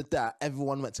 After that,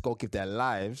 everyone went to go give their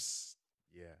lives.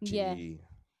 Yeah.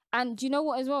 And do you know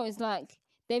what? As well, it's like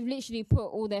they've literally put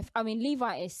all their. I mean,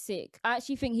 Levi is sick. I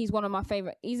actually think he's one of my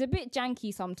favorite. He's a bit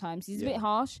janky sometimes. He's a bit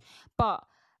harsh, but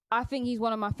I think he's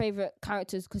one of my favorite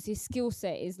characters because his skill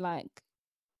set is like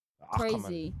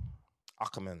crazy.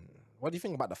 Ackerman. What do you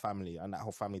think about the family and that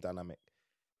whole family dynamic?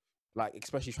 Like,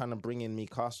 especially trying to bring in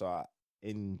Mikasa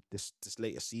in this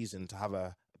latest season to have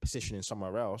a position in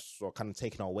somewhere else, or kind of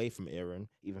taking her away from Eren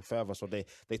even further. So they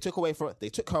took her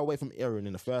away from Eren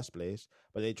in the first place,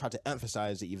 but they tried to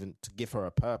emphasize it even to give her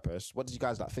a purpose. What did you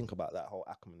guys like think about that whole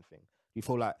Ackerman thing? Do you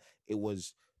feel like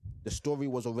the story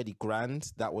was already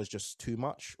grand, that was just too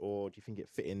much, or do you think it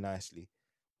fit in nicely?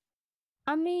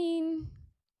 I mean,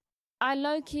 I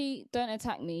low-key, don't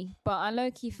attack me, but I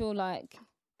low-key feel like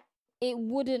it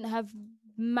wouldn't have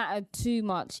mattered too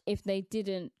much if they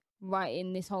didn't write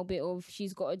in this whole bit of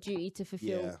she's got a duty to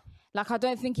fulfill. Yeah. Like, I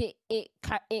don't think it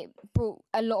brought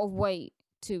a lot of weight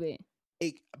to it.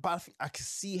 But I think I can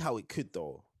see how it could,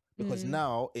 though, because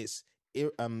now it's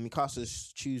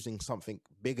Mikasa's choosing something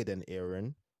bigger than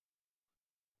Eren.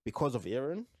 Because of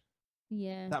Eren?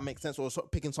 Yeah. That makes sense. Or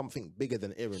picking something bigger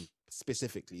than Eren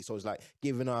specifically. So it's like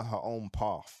giving her own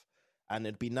path. And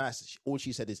it'd be nice. All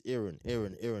she said is Eren.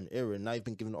 Now you've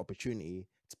been given the opportunity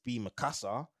to be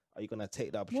Mikasa. Are you going to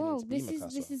take that opportunity to be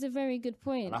Mikasa? This is a very good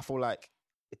point. And I feel like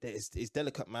it's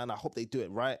delicate, man. I hope they do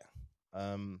it right.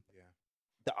 The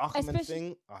Ackerman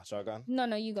thing. Sorry, go on.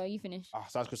 No, you go. You finish. So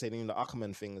I was going to say, the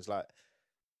Ackerman thing is like,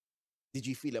 did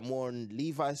you feel it more on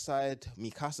Levi's side,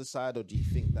 Mikasa's side, or do you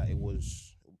think that it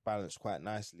was balanced quite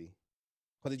nicely?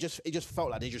 Because it just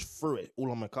felt like they just threw it all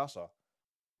on Mikasa.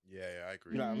 Yeah, I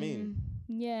agree. You know what I mean?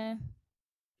 Yeah.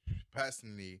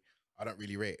 Personally, I don't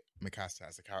really rate Mikasa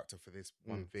as a character for this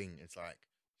one thing. It's like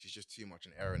she's just too much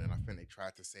an Eren, and I think they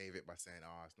tried to save it by saying,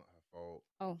 "Oh, it's not her fault."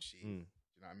 Oh, you know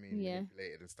what I mean? Yeah,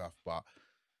 manipulated and stuff. But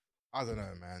I don't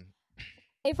know, man.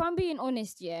 If I'm being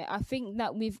honest, I think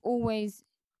that we always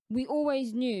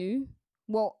knew.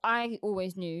 Well, I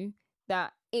always knew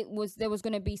that there was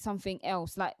going to be something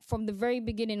else. Like from the very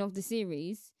beginning of the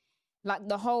series, like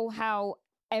the whole how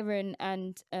Eren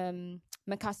and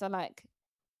Mikasa, like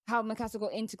how Mikasa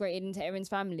got integrated into Eren's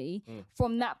family.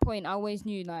 From that point, I always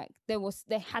knew like there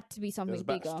had to be something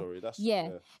bigger.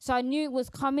 So I knew it was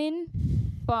coming,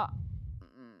 but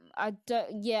I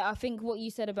don't. Yeah, I think what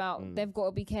you said about they've got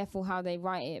to be careful how they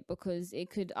write it because it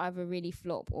could either really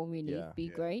flop or really be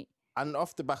great. And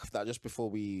off the back of that, just before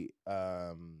we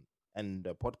end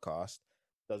the podcast,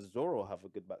 does Zoro have a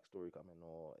good backstory coming,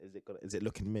 or is it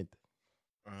looking mid?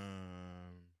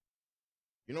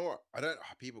 You know what?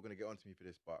 People are gonna get onto me for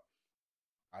this, but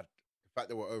the fact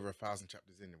that we're over 1,000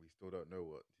 chapters in and we still don't know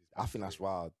what. I think that's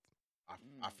wild. I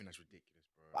think that's ridiculous,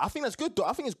 bro. I think that's good though.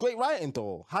 I think it's great writing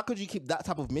though. How could you keep that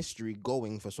type of mystery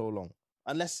going for so long?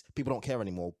 Unless people don't care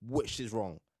anymore, which is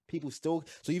wrong. People still.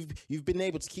 So you've been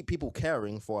able to keep people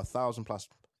caring for 1,000+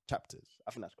 chapters.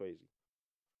 I think that's crazy.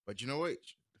 But you know what?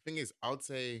 The thing is, I would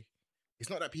say it's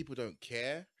not that people don't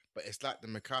care, but it's like the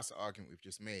Mikasa argument we've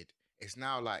just made. It's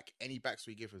now like any backstory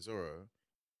you give for Zoro,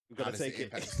 you've got to take it.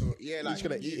 Impact the story? Yeah, like you're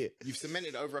gonna eat it. You've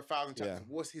cemented over 1,000 chapters. Yeah.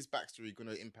 What's his backstory going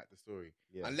to impact the story?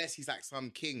 Yeah. Unless he's like some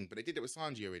king, but they did it with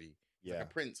Sanji already. Yeah, like a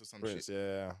prince or some shit.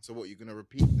 Yeah. So what, you're gonna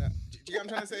repeat that? Do you get what I'm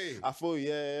trying to say? I feel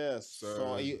yeah.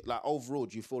 So are you, like overall,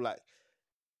 do you feel like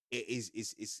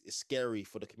it's scary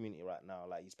for the community right now?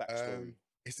 Like his backstory.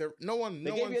 They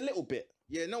gave you a little bit.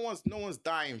 Yeah, no one's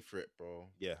dying for it, bro.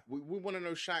 Yeah. We want to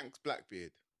know Shanks,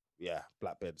 Blackbeard. Yeah,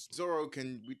 Blackbeard's. Zoro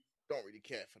we don't really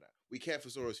care for that. We care for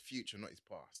Zoro's future, not his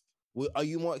past. Are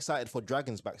you more excited for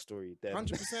Dragon's backstory?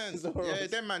 100%. Yeah,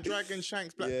 then man, Dragon,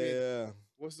 Shanks, Blackbeard. Yeah.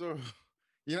 What's Zoro?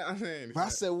 You know what I'm saying? I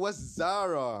said, what's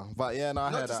Zara? But yeah, no, I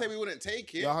heard that. Not to say we wouldn't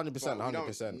take it. Yeah, 100%, 100%. We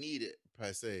don't need it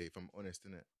per se, if I'm honest,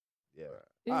 innit?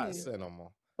 Yeah. Alright, say no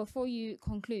more. before you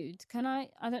conclude, can I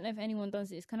don't know if anyone does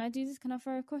this. Can I do this? Can I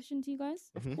throw a question to you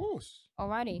guys? Of course.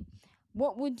 Alrighty.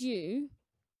 What would you,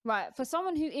 right, for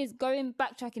someone who is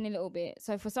backtracking a little bit,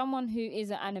 so for someone who is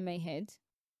an anime head,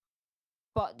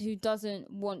 but who doesn't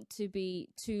want to be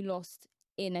too lost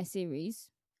in a series,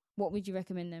 what would you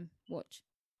recommend them watch?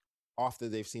 After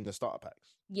they've seen the starter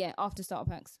packs? Yeah, after starter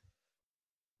packs.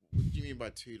 What do you mean by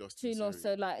too lost? Too lost,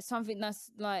 so like something that's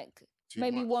like Too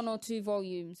maybe much? 1 or 2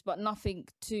 volumes, but nothing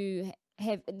too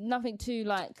heavy, nothing too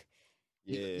like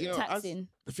Yeah. You know, taxing.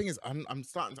 the thing is, I'm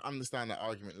starting to understand that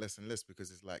argument less and less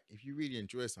because it's like, if you really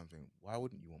enjoy something, why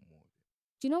wouldn't you want more of it?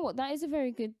 Do you know what? That's a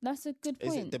good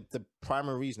Is point. it the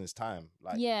primary reason is time?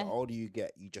 Like, Yeah. the older you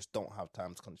get, you just don't have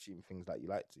time to consume things like you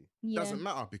like to. Yeah. Doesn't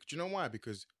matter because do you know why?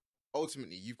 Because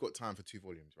ultimately, you've got time for 2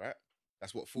 volumes, right?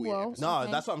 That's what 40 Well, episodes. No,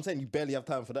 Okay. that's what I'm saying. You barely have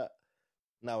time for that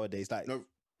nowadays. Like, No.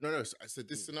 So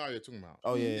this scenario you're talking about.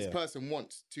 Oh, yeah, This yeah. person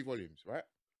wants 2 volumes, right?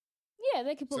 Yeah,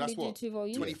 they could So probably that's do what? 2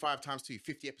 volumes. 25 times 2,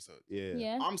 50 episodes. yeah.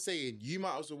 Yeah. I'm saying you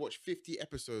might as well watch 50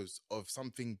 episodes of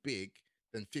something big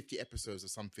than 50 episodes of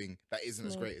something that isn't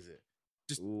as Small. great as it.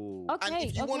 Ooh. Okay. And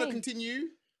if you want to okay.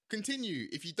 continue.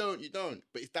 If you don't, you don't.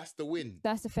 But that's the win.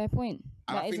 That's a fair point.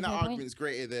 And That I is think a that fair argument point. is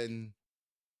greater than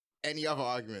any other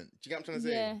argument. Do you get what I'm trying to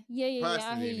say? Yeah. I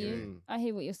Personally, hear you. anyway. I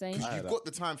hear what you're saying. Because I you've heard got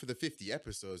the time for the 50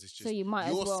 episodes. It's just So you might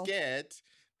as you're well. scared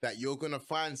that you're gonna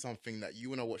find something that you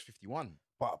wanna watch 51,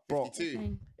 But bro, 52.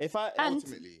 Okay. if I And-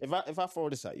 Ultimately, if I throw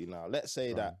this at you now, let's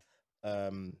say Go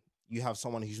that you have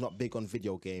someone who's not big on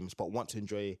video games but want to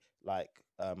enjoy like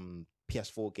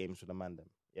PS4 games with a mandem.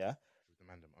 Yeah, with the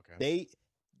Mandem, okay. they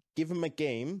give them a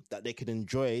game that they could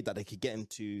enjoy, that they could get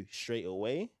into straight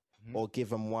away, Mhm. or give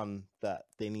them one that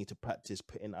they need to practice,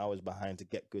 put in hours behind to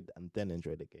get good, and then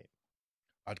enjoy the game.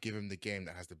 I'd give him the game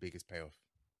that has the biggest payoff.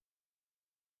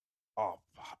 Oh,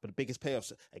 but the biggest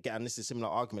payoffs again. This is a similar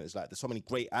argument. It's like there's so many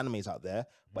great animes out there,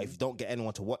 but if you don't get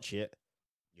anyone to watch it,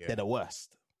 Yeah, they're the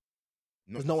worst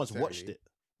not because no one's watched necessarily. it.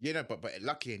 Yeah, no, but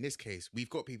luckily in this case, we've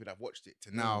got people that have watched it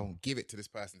to now give it to this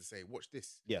person to say, watch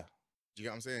this. Yeah, Do you get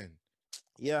what I'm saying?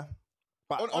 yeah.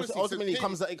 But Honestly, so ultimately, the it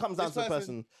comes down this to the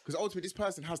person. Because ultimately, this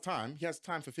person has time. He has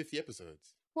time for 50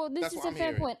 episodes. Well, this That's is what a I'm fair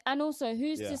hearing. point. And also,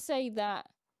 who's Yeah. to say that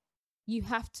you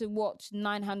have to watch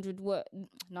 900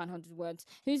 words?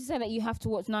 Who's to say that you have to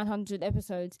watch 900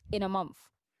 episodes in a month?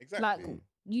 Exactly. Like,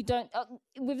 you don't,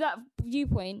 with that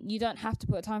viewpoint, you don't have to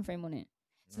put a time frame on it.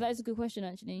 So No. that is a good question,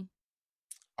 actually.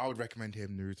 I would recommend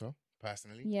him Naruto,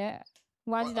 personally. Yeah.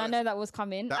 Why did I know that was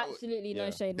coming? that w- Absolutely no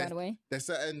yeah. shade, by the way. There's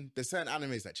certain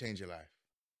animes that change your life.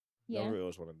 Yeah. Naruto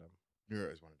is one of them.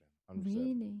 Naruto is one of them. 100%.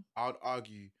 Really? I would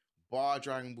argue, bar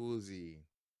Dragon Ball Z,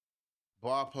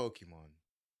 bar Pokemon,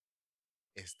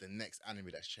 it's the next anime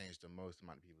that's changed the most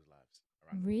amount of people's lives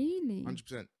around. Really?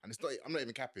 100%. And it's not. I'm not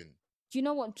even capping. Do you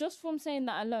know what? Just from saying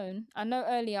that alone, I know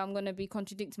earlier I'm going to be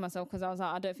contradicting myself because I was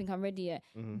like, I don't think I'm ready yet.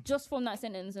 Mhm. Just from that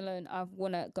sentence alone, I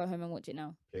want to go home and watch it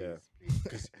now. Yeah.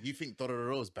 Because you think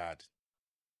Dororo is bad.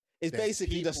 It's There's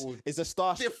basically people it's a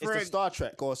Star different- Star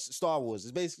Trek or Star Wars.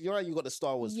 It's basically, you know, you got the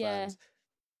Star Wars Yeah. fans.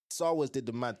 Star Wars did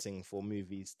the mad thing for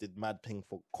movies, did mad thing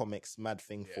for comics, mad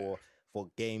thing Yeah. for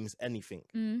games, anything.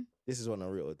 Mm, This is what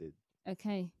Naruto did.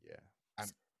 okay. Yeah.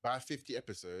 And by 50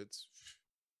 episodes,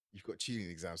 you've got tuning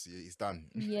exams, so it's done.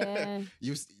 Yeah.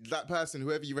 That person,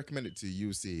 whoever you recommend it to,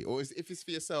 you'll see. Or if it's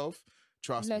for yourself,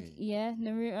 trust Look, me. yeah,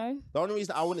 Naruto. The only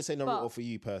reason I wouldn't say Naruto But- for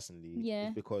you personally Yeah.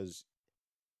 is because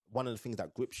one of the things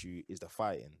that grips you is the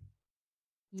fighting.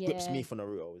 Yeah. Grips me for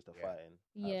Naruto is the Yeah. fighting.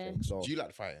 I Yeah. think. So Do you like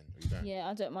the fighting? Or you don't? Yeah,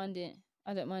 I don't mind it.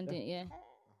 I don't mind it, yeah.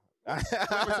 Wait, so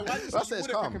why did you That's say it, you it's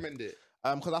wouldn't calm. recommend it?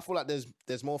 Because I feel like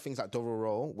there's more things like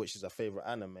Dororo, which is a favorite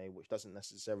anime, which doesn't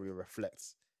necessarily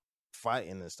reflect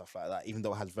fighting and stuff like that, even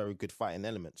though it has very good fighting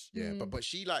elements. Yeah, Mm. but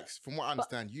she likes, from what I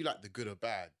understand, you like the good or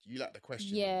bad. You like the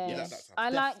question. Yeah. You like that stuff. I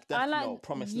like, Death I like, Note,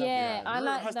 Promised yeah, Neverland. I Naruto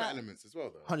like has the that. elements as well,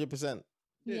 though. 100%.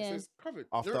 Yeah, so Yeah. it's covered.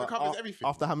 After Naruto covers everything.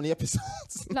 after how many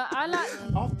episodes? Like, I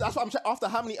like, That's what I'm saying. After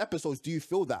how many episodes do you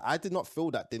feel that? I did not feel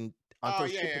that then until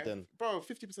Shippuden. Bro,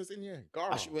 50% in, yeah.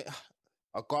 Gara.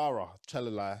 Agara, tell a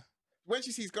lie. When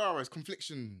she sees Gara, it's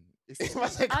confliction. It's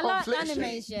I like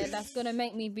animes, yeah, that's going to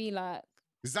make me be like,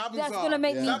 Zabuza. that's going to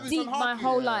make me Zabuza deep and my Haku.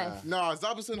 whole Yeah. life. No,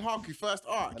 Zabuza and Haku first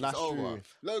arc. That's It's over. true.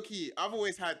 Low key, I've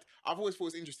always thought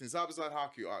it's interesting. Zabuza and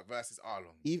Haku arc versus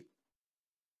Arlong.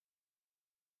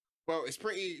 Bro, it's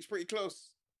pretty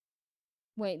close.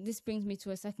 Wait, this brings me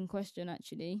to a second question,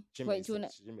 actually. Wait, do you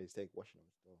want to? Jinbei's take watching them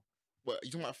still. What,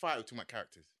 you talking about fight or talking about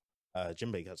characters?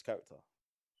 Jinbei has character.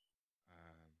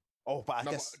 Oh, but I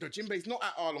No, guess. but Jinbei's not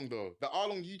at Arlong though. The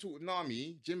Arlong you talk with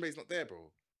Nami, Jinbei's not there,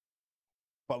 bro.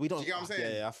 But we don't. Do you get what I'm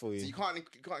saying? Yeah, I feel So you. you can't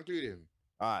include him.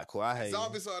 All right, cool. I hear you.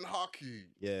 Zabuza and Haku.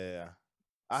 Yeah.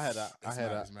 I heard that. I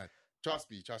heard that. It's mad. Trust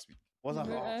me. What's that?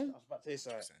 Naruto? I was about to say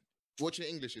something. Watching it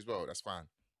English as well, that's fine.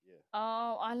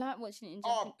 Oh, I like watching it in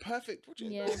Oh, Japanese. perfect.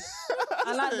 Watching Yeah. it.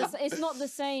 I like this. It's not the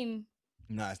same.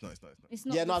 No, it's not. It's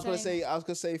not. Yeah, no, the I was same.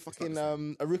 gonna say fucking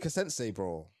Aruka Sensei,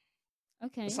 bro.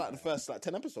 Okay. It's like the first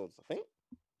 10 episodes, I think.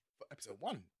 But episode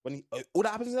 1. When all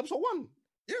that happens in episode 1.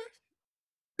 Yeah.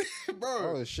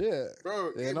 Bro. Oh shit.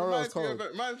 Bro, Yeah, it no, reminds me, cold.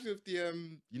 of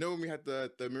the you know when we had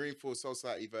the Marine Force Soul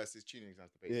Society versus tuning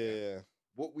exams debate. Yeah.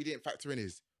 What we didn't factor in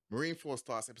is Marine Force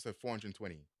starts episode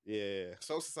 420. Yeah.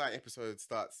 Soul Society episode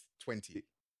starts 20.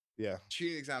 Yeah.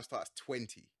 Tuning exam starts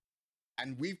 20.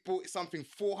 And we've bought something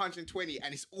 420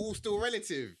 and it's all still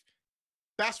relative.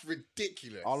 That's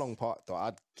ridiculous. How long part though?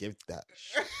 I'd give that.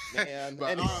 Man.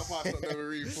 But Anyway. our part's not the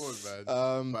Marine Force,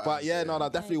 man. But yeah, no,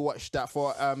 definitely watch that.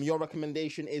 For your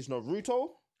recommendation is Naruto.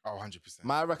 Oh, 100%.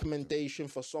 My recommendation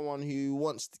for someone who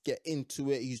wants to get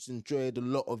into it, who's enjoyed a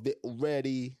lot of it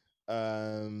already,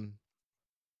 I'm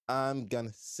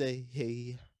gonna say,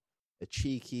 hey, a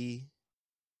cheeky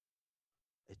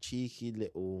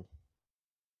little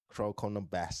croak on the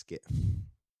basket.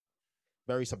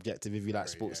 Very subjective if you like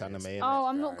sports anime. innit? Oh,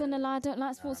 I'm not gonna lie. I don't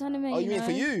like sports anime. Oh, you mean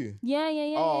for you? Yeah.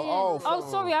 Oh,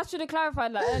 Sorry. I should have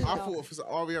clarified that earlier. I thought it was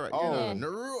we're right. Oh. Yeah.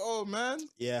 Naruto, man.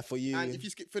 Yeah, for you. And if you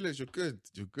skip fillers, you're good.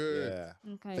 You're good.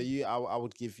 Yeah. Okay. For you, I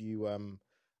would give you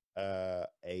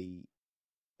a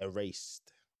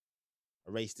Erased.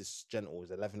 Erased is gentle.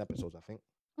 It's 11 episodes, I think.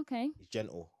 Okay. It's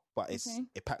gentle, but Okay.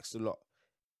 it packs a lot.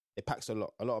 It packs a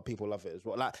lot. A lot of people love it as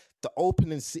well. Like the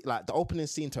opening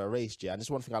scene to Erased, yeah. And this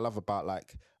is one thing I love about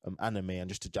like anime and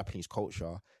just the Japanese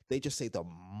culture. They just say the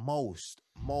most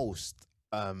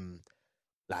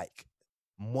like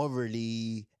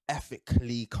morally,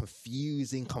 ethically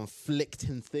confusing,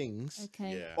 conflicting things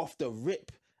Okay. Yeah. off the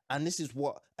rip. And this is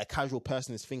what a casual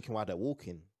person is thinking while they're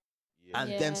walking. Yeah.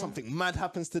 And Yeah. then something mad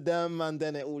happens to them, and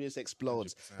then it all just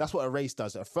explodes. 100%. That's what Erased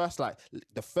does. At first, like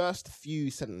the first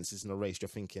few sentences in Erased, you're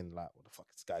thinking like, "What the fuck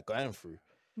is this guy going through?"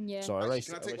 Yeah. So Actually, Erased.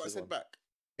 can I take Erased what I is said one. back?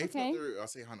 If Okay. not Naruto, I'll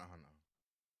say Hunter x Hunter.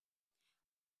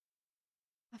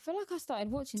 I feel like I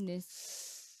started watching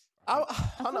this. Hunter,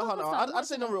 like Hunter. I I'd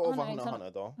say started Naruto over Hunter Hunter, x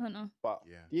Hunter though. Hunter. But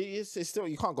Yeah. it's still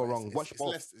you can't go wrong. It's- Watch it's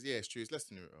both. less, yeah, it's true. It's less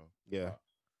than Naruto. Yeah. But,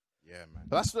 yeah, man.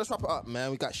 But let's wrap it up,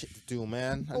 man. We got shit to do,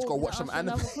 man. Let's Oh, go can I watch some ask you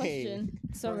anime. another question?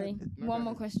 Sorry. No, One go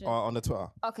more ahead. question. On the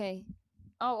Twitter. Okay.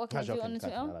 Oh, okay. Catch Do it up on the in- catch-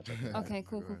 Twitter. no, no, joking. Okay,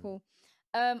 cool, Go cool,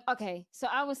 ahead. cool. Okay, so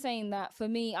I was saying that for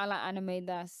me, I like anime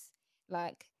that's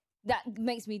like that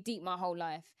makes me deep my whole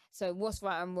life. So what's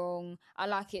right and wrong? I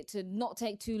like it to not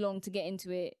take too long to get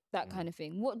into it, that kind of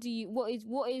thing. What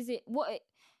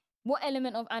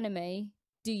element of anime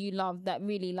do you love that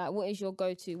really like? What is your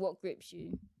go-to? What grips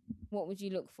you? What would you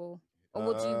look for, or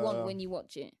what do you want when you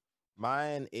watch it?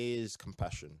 Mine is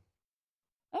compassion.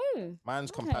 Oh,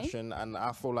 Mine's okay. compassion, and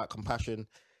I feel like compassion,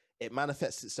 it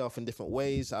manifests itself in different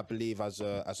ways. I believe as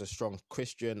a strong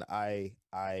Christian, I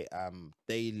am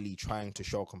daily trying to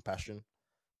show compassion.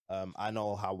 I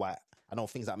know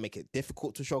things that make it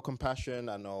difficult to show compassion.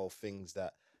 I know things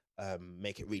that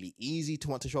make it really easy to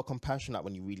want to show compassion. Like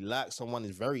when you really like someone,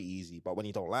 it's very easy, but when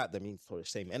you don't like them, you feel the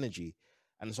same energy.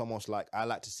 And it's almost like I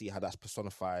like to see how that's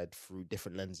personified through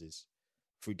different lenses,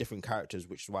 through different characters,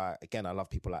 which is why, again, I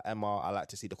love people like Emma. I like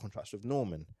to see the contrast with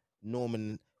Norman.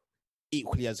 Norman,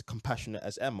 equally as compassionate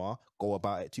as Emma, go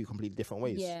about it two completely different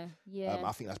ways. Yeah.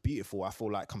 I think that's beautiful. I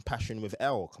feel like compassion with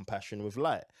Elle, compassion with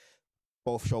Light,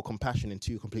 both show compassion in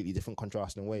two completely different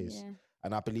contrasting ways. Yeah.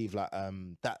 And I believe like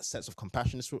that sense of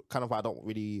compassion is kind of why I don't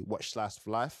really watch Slice of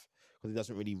Life, because it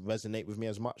doesn't really resonate with me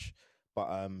as much.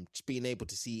 But just being able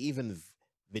to see even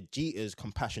Vegeta's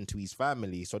compassion to his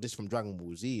family. So this from Dragon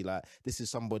Ball Z, like this is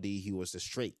somebody who was a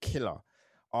straight killer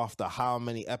after how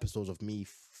many episodes of me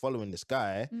following this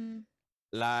guy,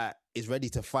 like is ready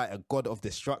to fight a god of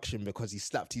destruction because he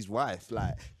slapped his wife.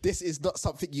 Like this is not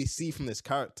something you see from this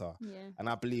character. Yeah. And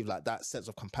I believe like that sense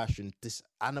of compassion, this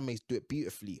animes do it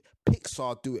beautifully.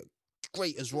 Pixar do it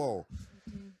great as well.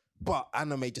 But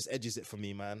anime just edges it for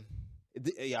me, man.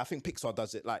 Yeah, I think Pixar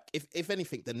does it. Like if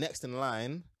anything, the next in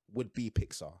line would be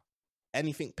Pixar.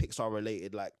 Anything Pixar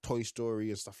related, like Toy Story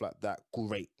and stuff like that,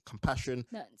 great. Compassion,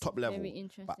 That's top level. Very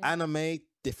interesting. But anime,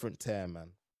 different tier, man.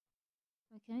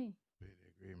 Okay. Really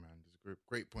agree, man. There's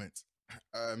great points.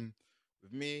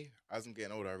 With me, as I'm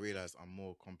getting older, I realize I'm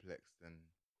more complex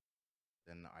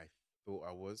than I thought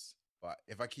I was. But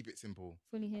if I keep it simple,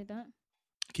 Fully hear that.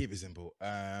 keep it simple.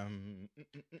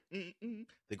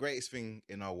 The greatest thing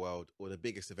in our world, or the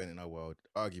biggest event in our world,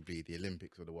 arguably the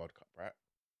Olympics or the World Cup, right?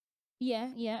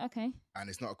 Yeah. Okay. And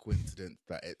it's not a coincidence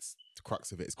that it's the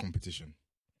crux of it is competition.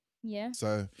 Yeah.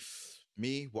 So,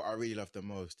 me, what I really love the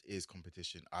most is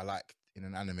competition. I like in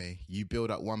an anime, you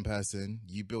build up one person,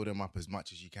 you build them up as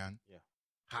much as you can. Yeah.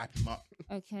 Hype him up.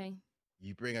 Okay.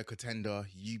 You bring a contender,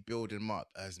 you build him up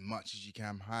as much as you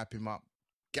can, hype him up,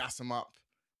 gas him up,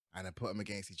 and then put them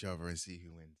against each other and see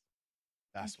who wins.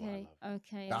 That's what I love.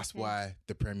 Okay. That's why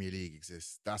the Premier League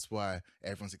exists. That's why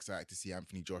everyone's excited to see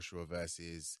Anthony Joshua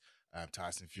versus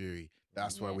Tyson Fury.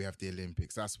 That's why we have the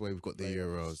Olympics. That's why we've got the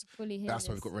Euros. That's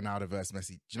why we've got Ronaldo versus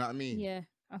Messi. Do you know what I mean? Yeah.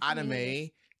 Anime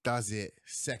does it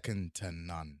second to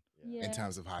none in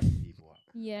terms of hyping people up.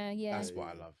 Yeah. That's what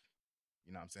I love.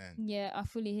 You know what I'm saying? Yeah, I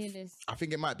fully hear this. I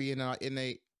think it might be in our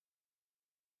innate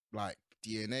like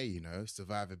DNA, you know,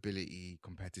 survivability,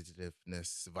 competitiveness,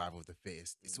 survival of the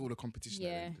fittest. It's all a competition at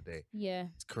the end of the day. Yeah.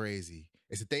 It's crazy.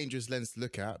 It's a dangerous lens to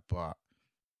look at, but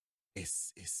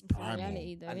it's primal.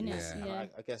 Reality though, isn't it? Yeah.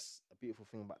 I guess a beautiful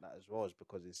thing about that as well is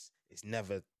because it's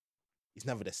never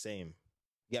the same.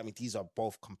 You get me? These are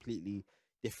both completely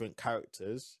different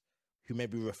characters who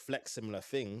maybe reflect similar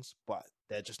things, but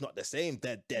they're just not the same.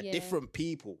 They're different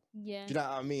people. Yeah. Do you know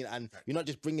what I mean? And you're not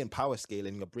just bringing power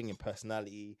scaling, you're bringing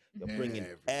personality, you're bringing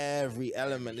every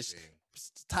element. It's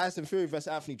Tyson Fury versus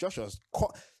Anthony Joshua.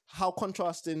 How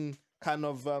contrasting kind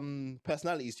of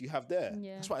personalities do you have there?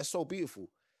 Yeah. That's why it's so beautiful.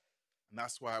 And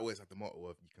that's why I always have the motto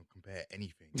of you can compare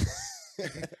anything.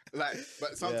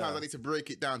 But sometimes I need to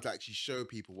break it down to actually show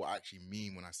people what I actually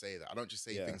mean when I say that. I don't just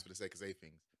say things for the sake of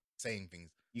saying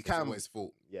things. You can always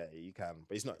fault. Yeah, you can.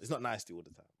 But it's not nasty all the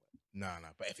time. No.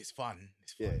 But if it's fun,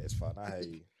 it's fun. Yeah, it's fun. I hear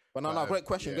you. But no, great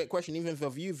question. Great question. Even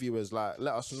for you viewers, like,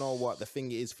 let us know what the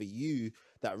thing is for you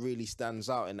that really stands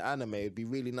out in anime. It'd be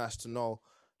really nice to know,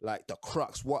 like, the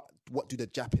crux. What do the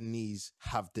Japanese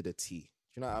have to the T?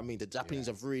 Do you know what I mean? The Japanese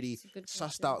have really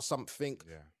sussed out something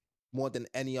more than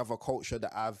any other culture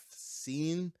that I've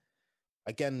seen.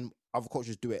 Again, other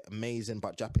cultures do it amazing,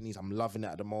 but Japanese, I'm loving it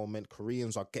at the moment.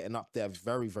 Koreans are getting up there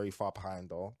very, very far behind,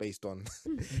 though, based on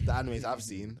the animes I've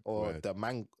seen or the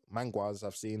manguas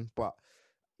I've seen. But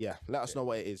yeah, let us know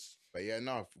what it is. But yeah,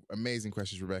 no, amazing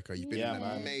questions, Rebecca. You've been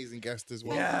an amazing guest as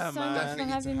well. Yeah, man.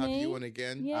 Definitely need to have you on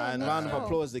again. Yeah, and round of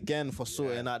applause again for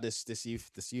sorting out this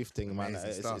youth thing, man.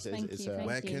 Thank you.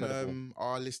 Where can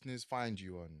our listeners find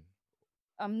you on?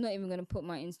 I'm not even going to put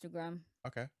my Instagram.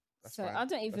 Okay. That's so fine. I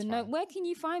don't even know. Where can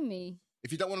you find me?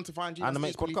 If you don't want them to find you,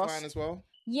 Animates Podcast fine as well.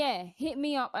 Yeah, hit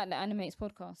me up at the Animates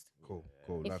Podcast. Cool.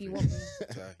 If lovely. you want me.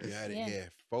 So you heard it here,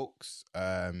 folks.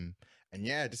 And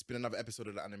yeah, this has been another episode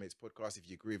of the Animates Podcast. If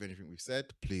you agree with anything we've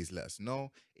said, please let us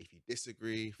know. If you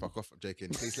disagree, fuck off. I'm joking.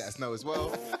 Please let us know as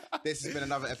well. This has been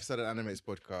another episode of the Animates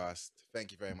Podcast.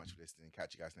 Thank you very much for listening.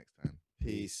 Catch you guys next time.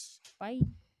 Peace. Bye.